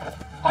么，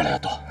阿莱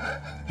多，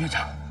院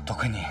长，多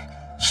亏你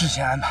事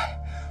先安排，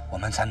我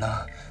们才能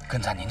跟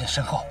在您的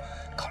身后，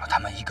搞了他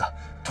们一个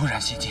突然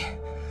袭击。